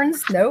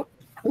 Concerns? Nope.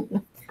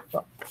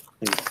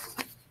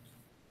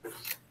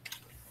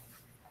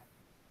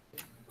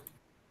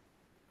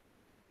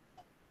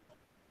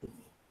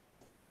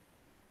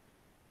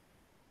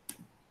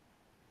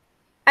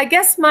 I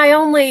guess my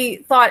only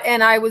thought,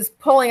 and I was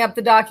pulling up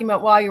the document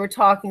while you were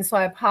talking, so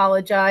I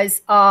apologize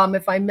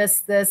if I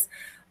missed this.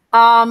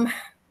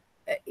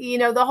 You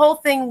know, the whole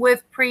thing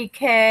with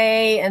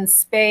pre-K and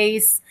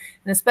space,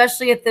 and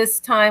especially at this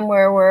time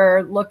where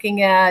we're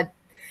looking at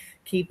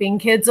keeping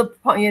kids,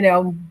 you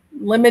know,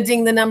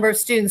 limiting the number of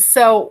students.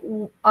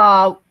 So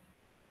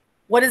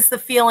what is the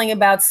feeling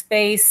about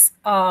space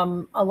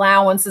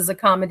allowances,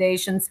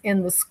 accommodations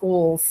in the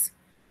schools?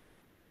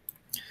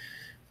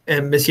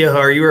 And Ms. Yoho,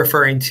 are you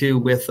referring to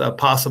with a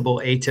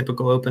possible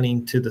atypical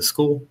opening to the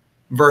school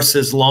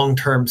versus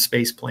long-term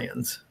space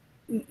plans?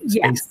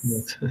 Yes.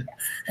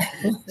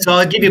 So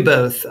I'll give you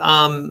both.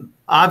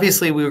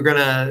 Obviously, we were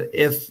gonna,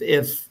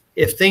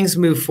 if things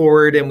move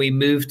forward and we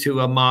move to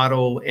a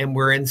model and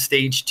we're in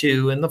stage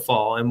 2 in the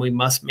fall and we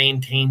must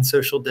maintain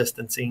social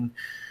distancing,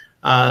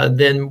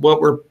 then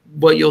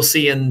what you'll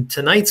see in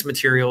tonight's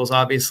materials,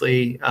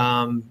 obviously,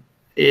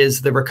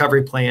 is the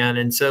recovery plan.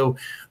 And so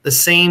the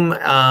same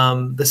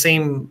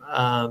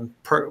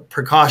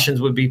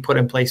precautions would be put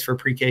in place for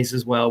pre-Ks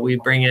as well. We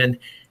bring in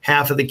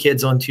half of the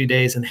kids on 2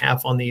 days and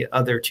half on the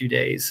other 2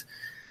 days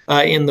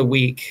in the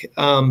week.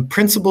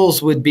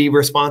 Principals would be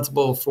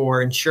responsible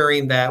for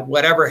ensuring that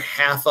whatever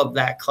half of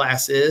that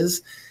class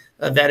is,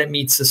 that it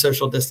meets the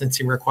social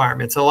distancing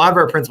requirements. A lot of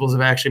our principals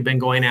have actually been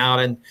going out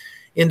and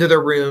into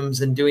their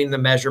rooms and doing the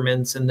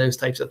measurements and those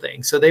types of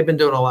things. So they've been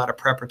doing a lot of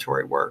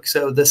preparatory work.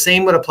 So the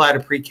same would apply to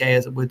pre-K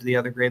as it would to the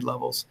other grade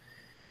levels.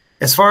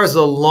 As far as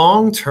the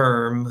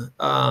long-term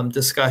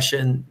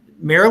discussion,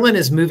 Maryland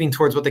is moving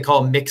towards what they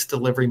call a mixed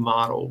delivery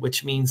model,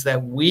 which means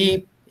that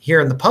we here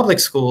in the public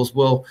schools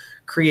will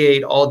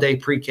create all-day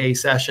pre-K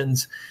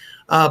sessions,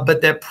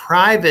 but that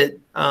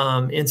private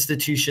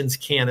institutions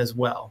can as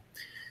well.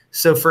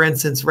 So for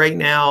instance, right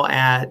now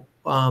at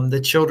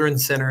the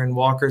Children's Center in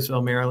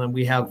Walkersville, Maryland,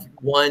 we have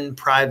one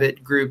private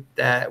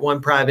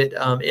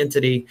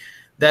entity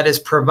that is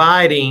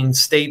providing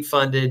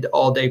state-funded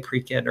all-day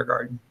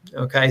pre-kindergarten.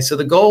 Okay, so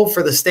the goal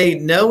for the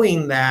state,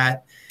 knowing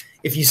that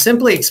if you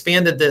simply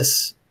expanded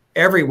this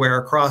everywhere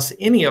across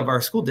any of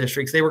our school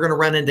districts, they were going to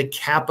run into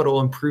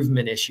capital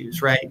improvement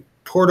issues, right?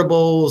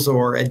 Portables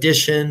or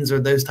additions or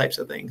those types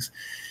of things.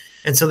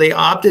 And so they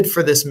opted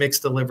for this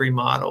mixed delivery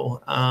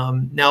model.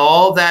 Now,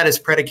 all of that is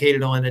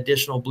predicated on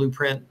additional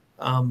blueprint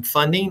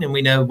funding, and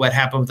we know what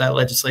happened with that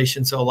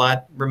legislation, so a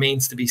lot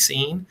remains to be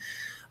seen.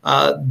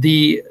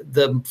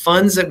 The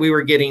funds that we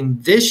were getting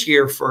this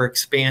year for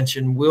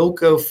expansion will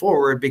go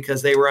forward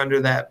because they were under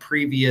that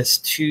previous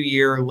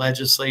 2-year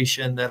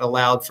legislation that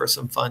allowed for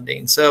some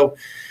funding. So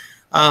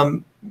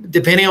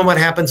depending on what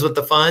happens with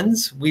the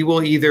funds, we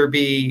will either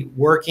be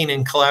working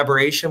in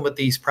collaboration with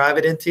these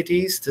private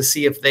entities to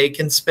see if they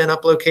can spin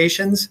up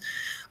locations.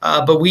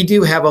 But we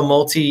do have a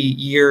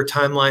multi-year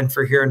timeline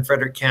for here in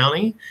Frederick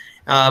County.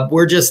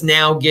 We're just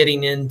now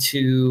getting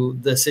into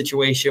the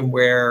situation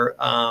where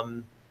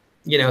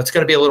it's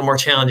going to be a little more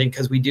challenging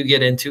because we do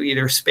get into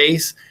either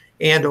space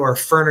and or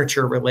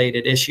furniture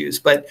related issues.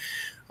 But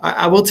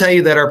I will tell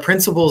you that our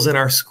principals in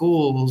our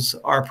schools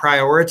are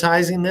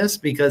prioritizing this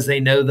because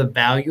they know the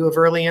value of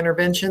early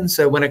intervention.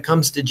 So when it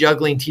comes to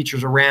juggling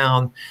teachers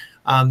around,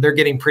 they're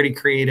getting pretty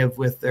creative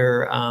with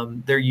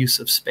their use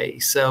of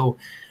space. So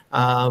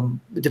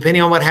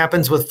depending on what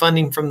happens with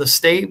funding from the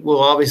state,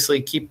 we'll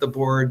obviously keep the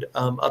board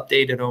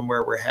updated on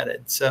where we're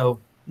headed. So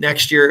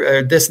next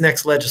year, this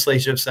next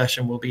legislative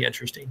session will be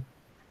interesting.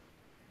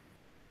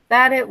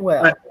 That it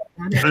will. I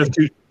have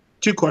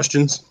two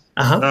questions.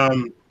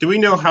 Do we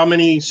know how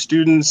many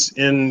students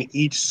in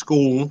each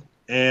school?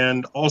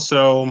 And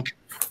also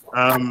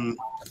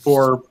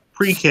for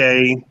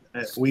pre-K,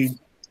 we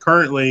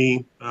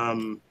currently,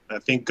 I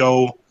think,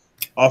 go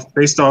off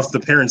based off the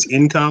parents'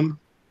 income.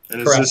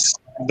 And is this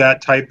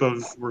that type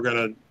of,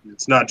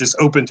 it's not just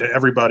open to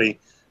everybody.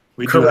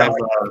 We do have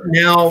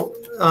now,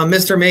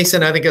 Mr.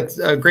 Mason, I think it's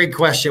a great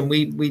question.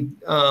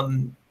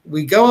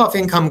 We go off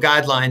income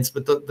guidelines,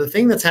 but the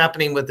thing that's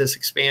happening with this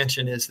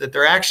expansion is that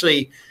they're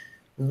actually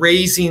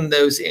raising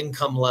those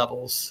income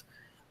levels.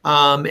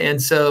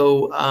 And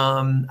so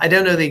I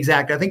don't know the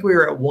exact, I think we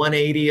were at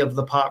 180 of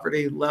the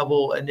poverty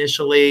level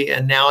initially,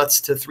 and now it's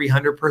to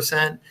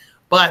 300%.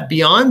 But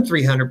beyond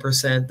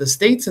 300%, the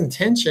state's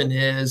intention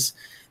is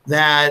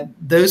that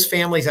those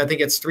families, I think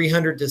it's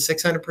 300 to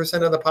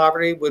 600% of the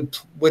poverty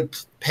would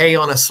pay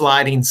on a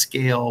sliding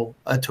scale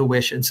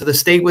tuition. So the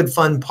state would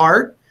fund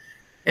part,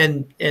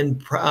 and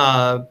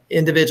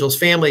individuals,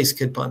 families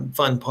could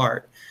fund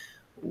part.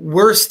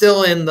 We're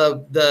still in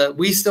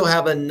we still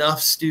have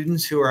enough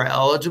students who are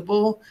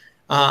eligible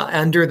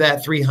under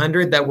that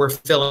 300 that we're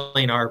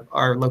filling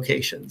our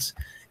locations.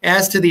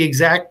 As to the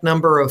exact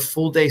number of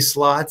full day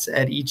slots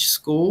at each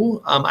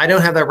school, I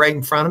don't have that right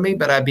in front of me,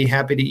 but I'd be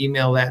happy to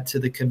email that to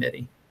the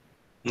committee.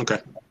 Okay,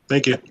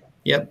 thank you.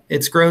 Yep,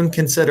 it's grown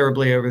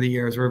considerably over the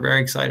years. We're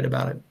very excited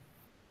about it.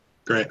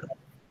 Great.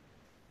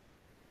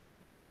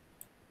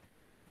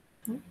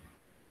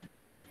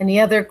 Any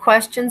other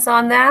questions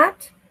on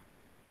that?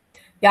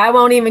 Yeah, I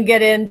won't even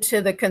get into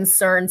the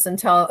concerns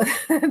until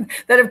that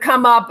have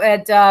come up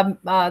at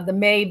the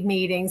MABE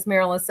meetings,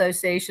 Maryland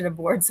Association of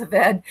Boards of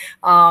Ed,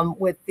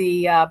 with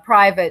the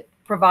private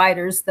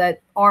providers that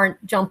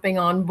aren't jumping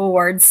on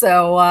board.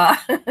 So,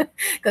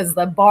 because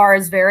the bar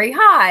is very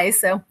high,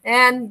 so,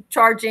 and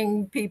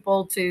charging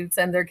people to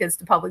send their kids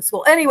to public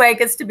school. Anyway, it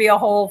gets to be a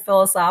whole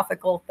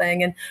philosophical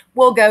thing, and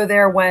we'll go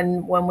there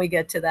when we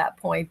get to that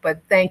point. But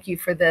thank you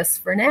for this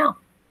for now.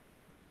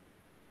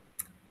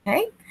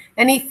 Okay.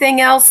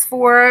 Anything else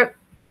for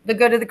the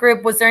good of the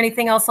group? Was there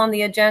anything else on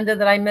the agenda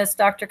that I missed,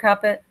 Dr.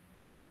 Cuppett?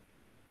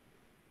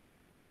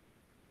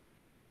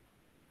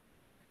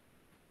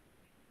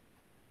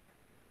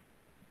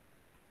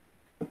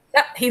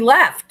 Yep, he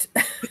left.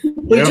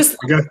 There he is.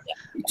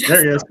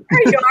 There you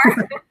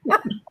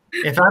are.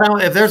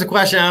 If there's a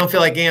question I don't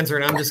feel like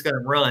answering, I'm just going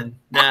to run.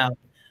 No,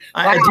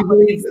 I do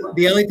believe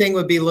the only thing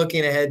would be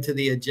looking ahead to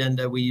the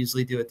agenda we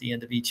usually do at the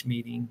end of each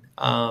meeting.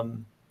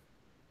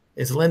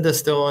 Is Linda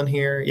still on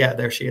here? Yeah,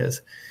 there she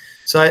is.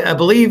 So I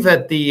believe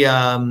at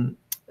the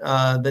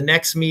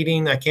next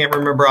meeting, I can't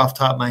remember off the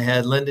top of my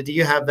head. Linda, do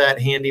you have that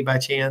handy by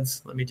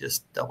chance? Let me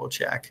just double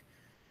check.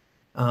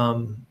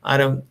 I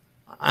don't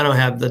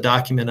have the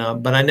document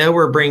up, but I know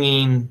we're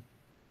bringing.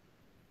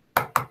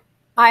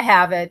 I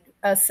have it.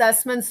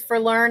 Assessments for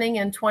learning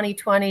in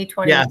 2020,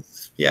 20.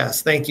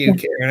 Yes. Thank you,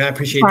 Karen. I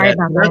appreciate Sorry that.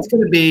 about That's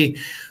going to be,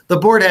 the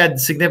board had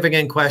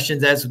significant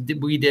questions as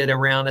we did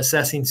around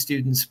assessing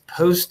students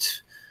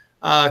post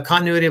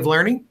continuity of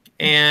learning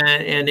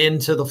and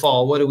into the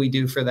fall. What do we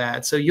do for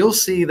that? So you'll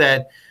see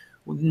that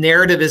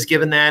narrative is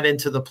given that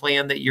into the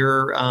plan that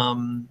you're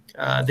going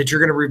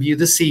to review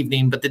this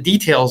evening, but the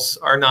details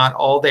are not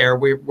all there.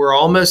 We're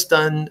almost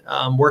done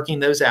working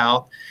those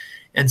out.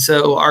 And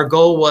so our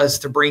goal was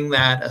to bring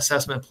that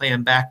assessment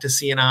plan back to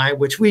CNI,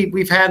 which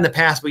we've had in the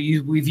past, but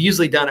we've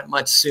usually done it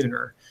much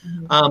sooner.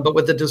 But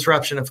with the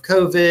disruption of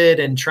COVID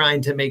and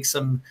trying to make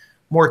some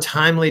more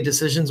timely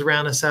decisions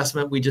around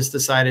assessment, we just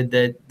decided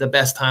that the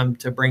best time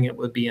to bring it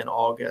would be in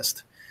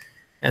August.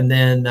 And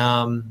then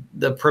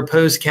the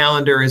proposed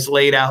calendar is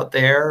laid out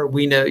there.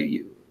 We know,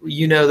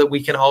 you know that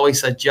we can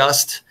always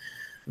adjust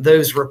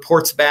those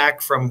reports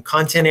back from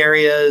content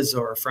areas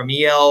or from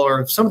EL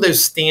or some of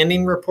those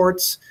standing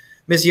reports.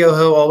 Ms.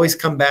 Yoho always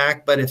come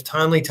back, but if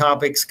timely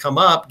topics come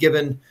up,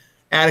 given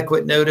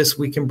adequate notice,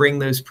 we can bring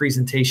those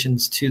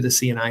presentations to the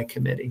CNI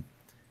committee.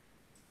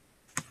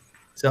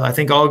 So I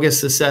think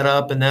August is set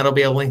up, and that'll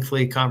be a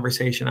lengthy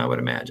conversation, I would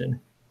imagine.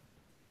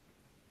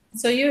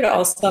 So you had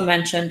also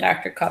mentioned,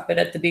 Dr. Cuppet,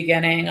 at the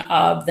beginning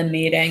of the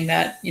meeting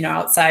that, you know,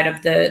 outside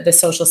of the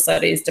social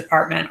studies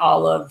department,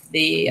 all of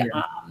the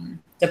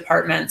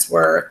departments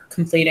were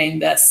completing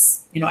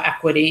this, you know,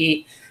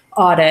 equity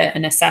audit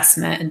and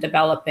assessment and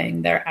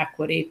developing their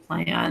equity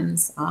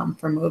plans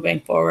for moving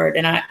forward.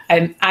 And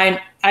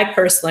I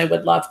personally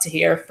would love to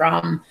hear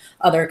from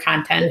other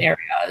content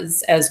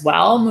areas as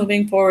well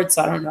moving forward.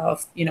 So I don't know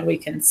if, you know, we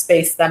can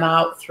space them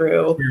out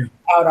throughout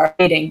our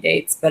meeting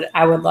dates, but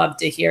I would love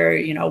to hear,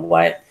 you know,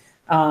 what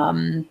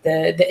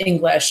the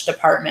English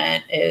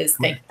department is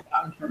thinking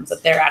about in terms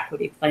of their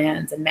equity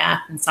plans and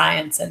math and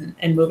science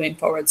and moving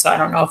forward. So I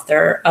don't know if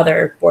there are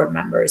other board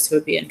members who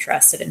would be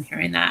interested in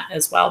hearing that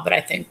as well, but I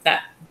think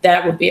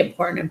that would be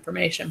important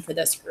information for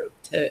this group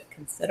to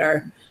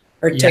consider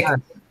or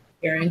to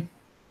hearing.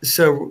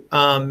 So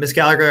Ms.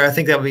 Gallagher, I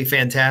think that would be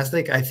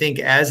fantastic. I think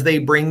as they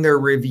bring their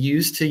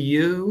reviews to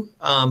you,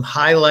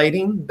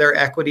 highlighting their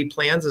equity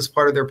plans as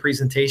part of their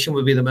presentation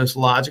would be the most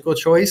logical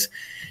choice.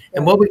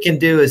 And what we can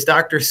do is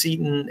Dr.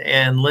 Seaton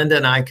and Linda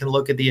and I can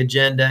look at the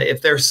agenda.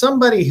 If there's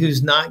somebody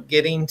who's not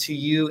getting to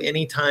you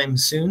anytime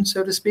soon,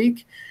 so to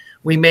speak,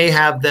 we may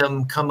have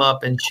them come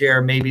up and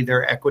share maybe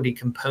their equity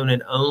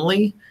component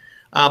only.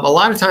 A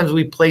lot of times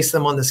we place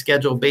them on the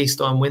schedule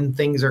based on when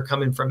things are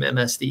coming from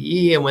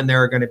MSDE and when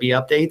there are going to be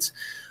updates.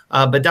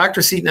 But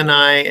Dr. Seaton and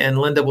I and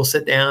Linda will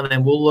sit down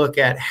and we'll look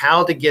at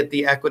how to get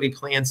the equity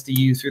plans to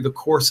you through the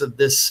course of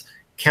this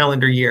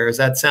calendar year. Does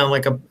that sound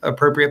like an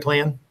appropriate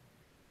plan?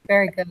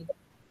 Very good.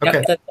 Okay.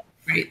 Yep, that's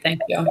great.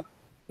 Thank you.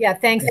 Yeah,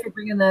 thanks for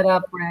bringing that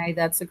up, Ray.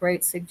 That's a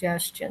great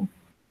suggestion.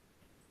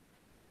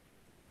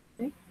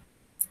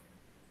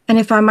 And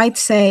if I might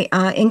say,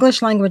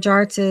 English Language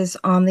Arts is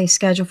on the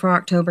schedule for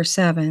October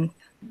 7th.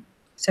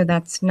 So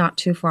that's not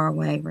too far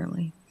away,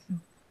 really.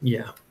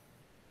 Yeah.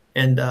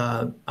 And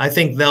I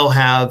think they'll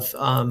have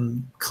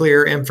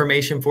clear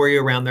information for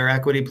you around their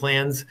equity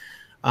plans.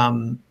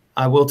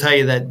 I will tell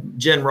you that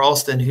Jen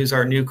Ralston, who's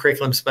our new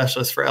curriculum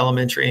specialist for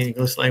elementary and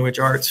English language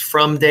arts,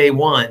 from day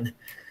one,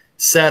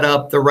 set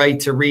up the right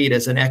to read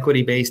as an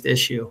equity-based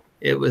issue.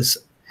 It was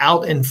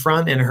out in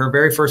front in her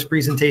very first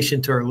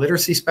presentation to her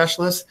literacy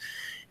specialist.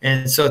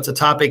 And so it's a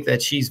topic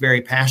that she's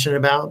very passionate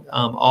about.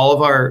 All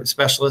of our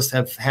specialists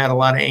have had a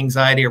lot of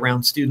anxiety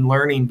around student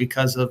learning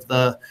because of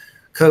the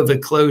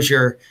COVID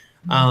closure.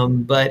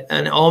 But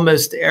in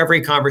almost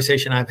every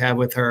conversation I've had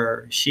with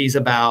her, she's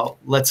about,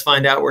 let's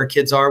find out where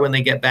kids are when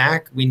they get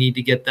back. We need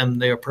to get them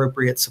the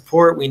appropriate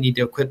support. We need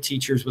to equip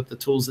teachers with the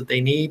tools that they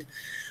need.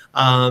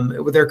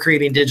 They're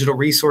creating digital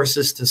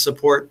resources to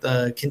support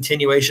the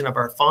continuation of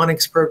our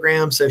phonics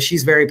program. So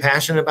she's very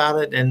passionate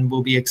about it and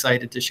will be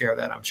excited to share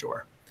that, I'm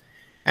sure.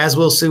 As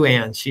will Sue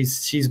Ann.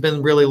 She's been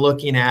really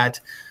looking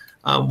at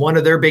one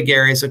of their big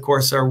areas, of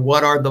course, are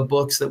what are the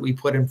books that we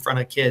put in front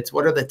of kids?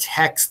 What are the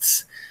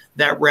texts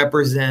that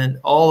represent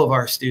all of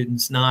our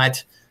students,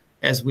 not,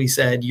 as we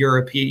said,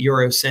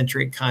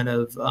 Eurocentric kind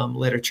of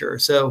literature.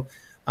 So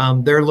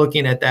they're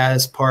looking at that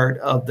as part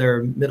of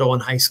their middle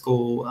and high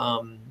school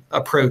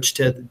approach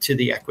to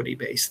the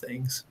equity-based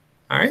things.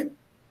 All right.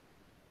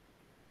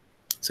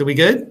 So we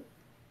good?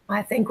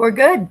 I think we're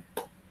good.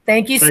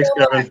 Thank you Thanks, so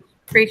much. Kevin.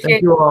 Appreciate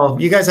Thank you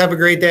all. You guys have a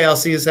great day. I'll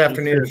see you this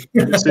afternoon.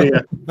 Good to see you.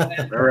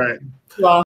 All right. Well,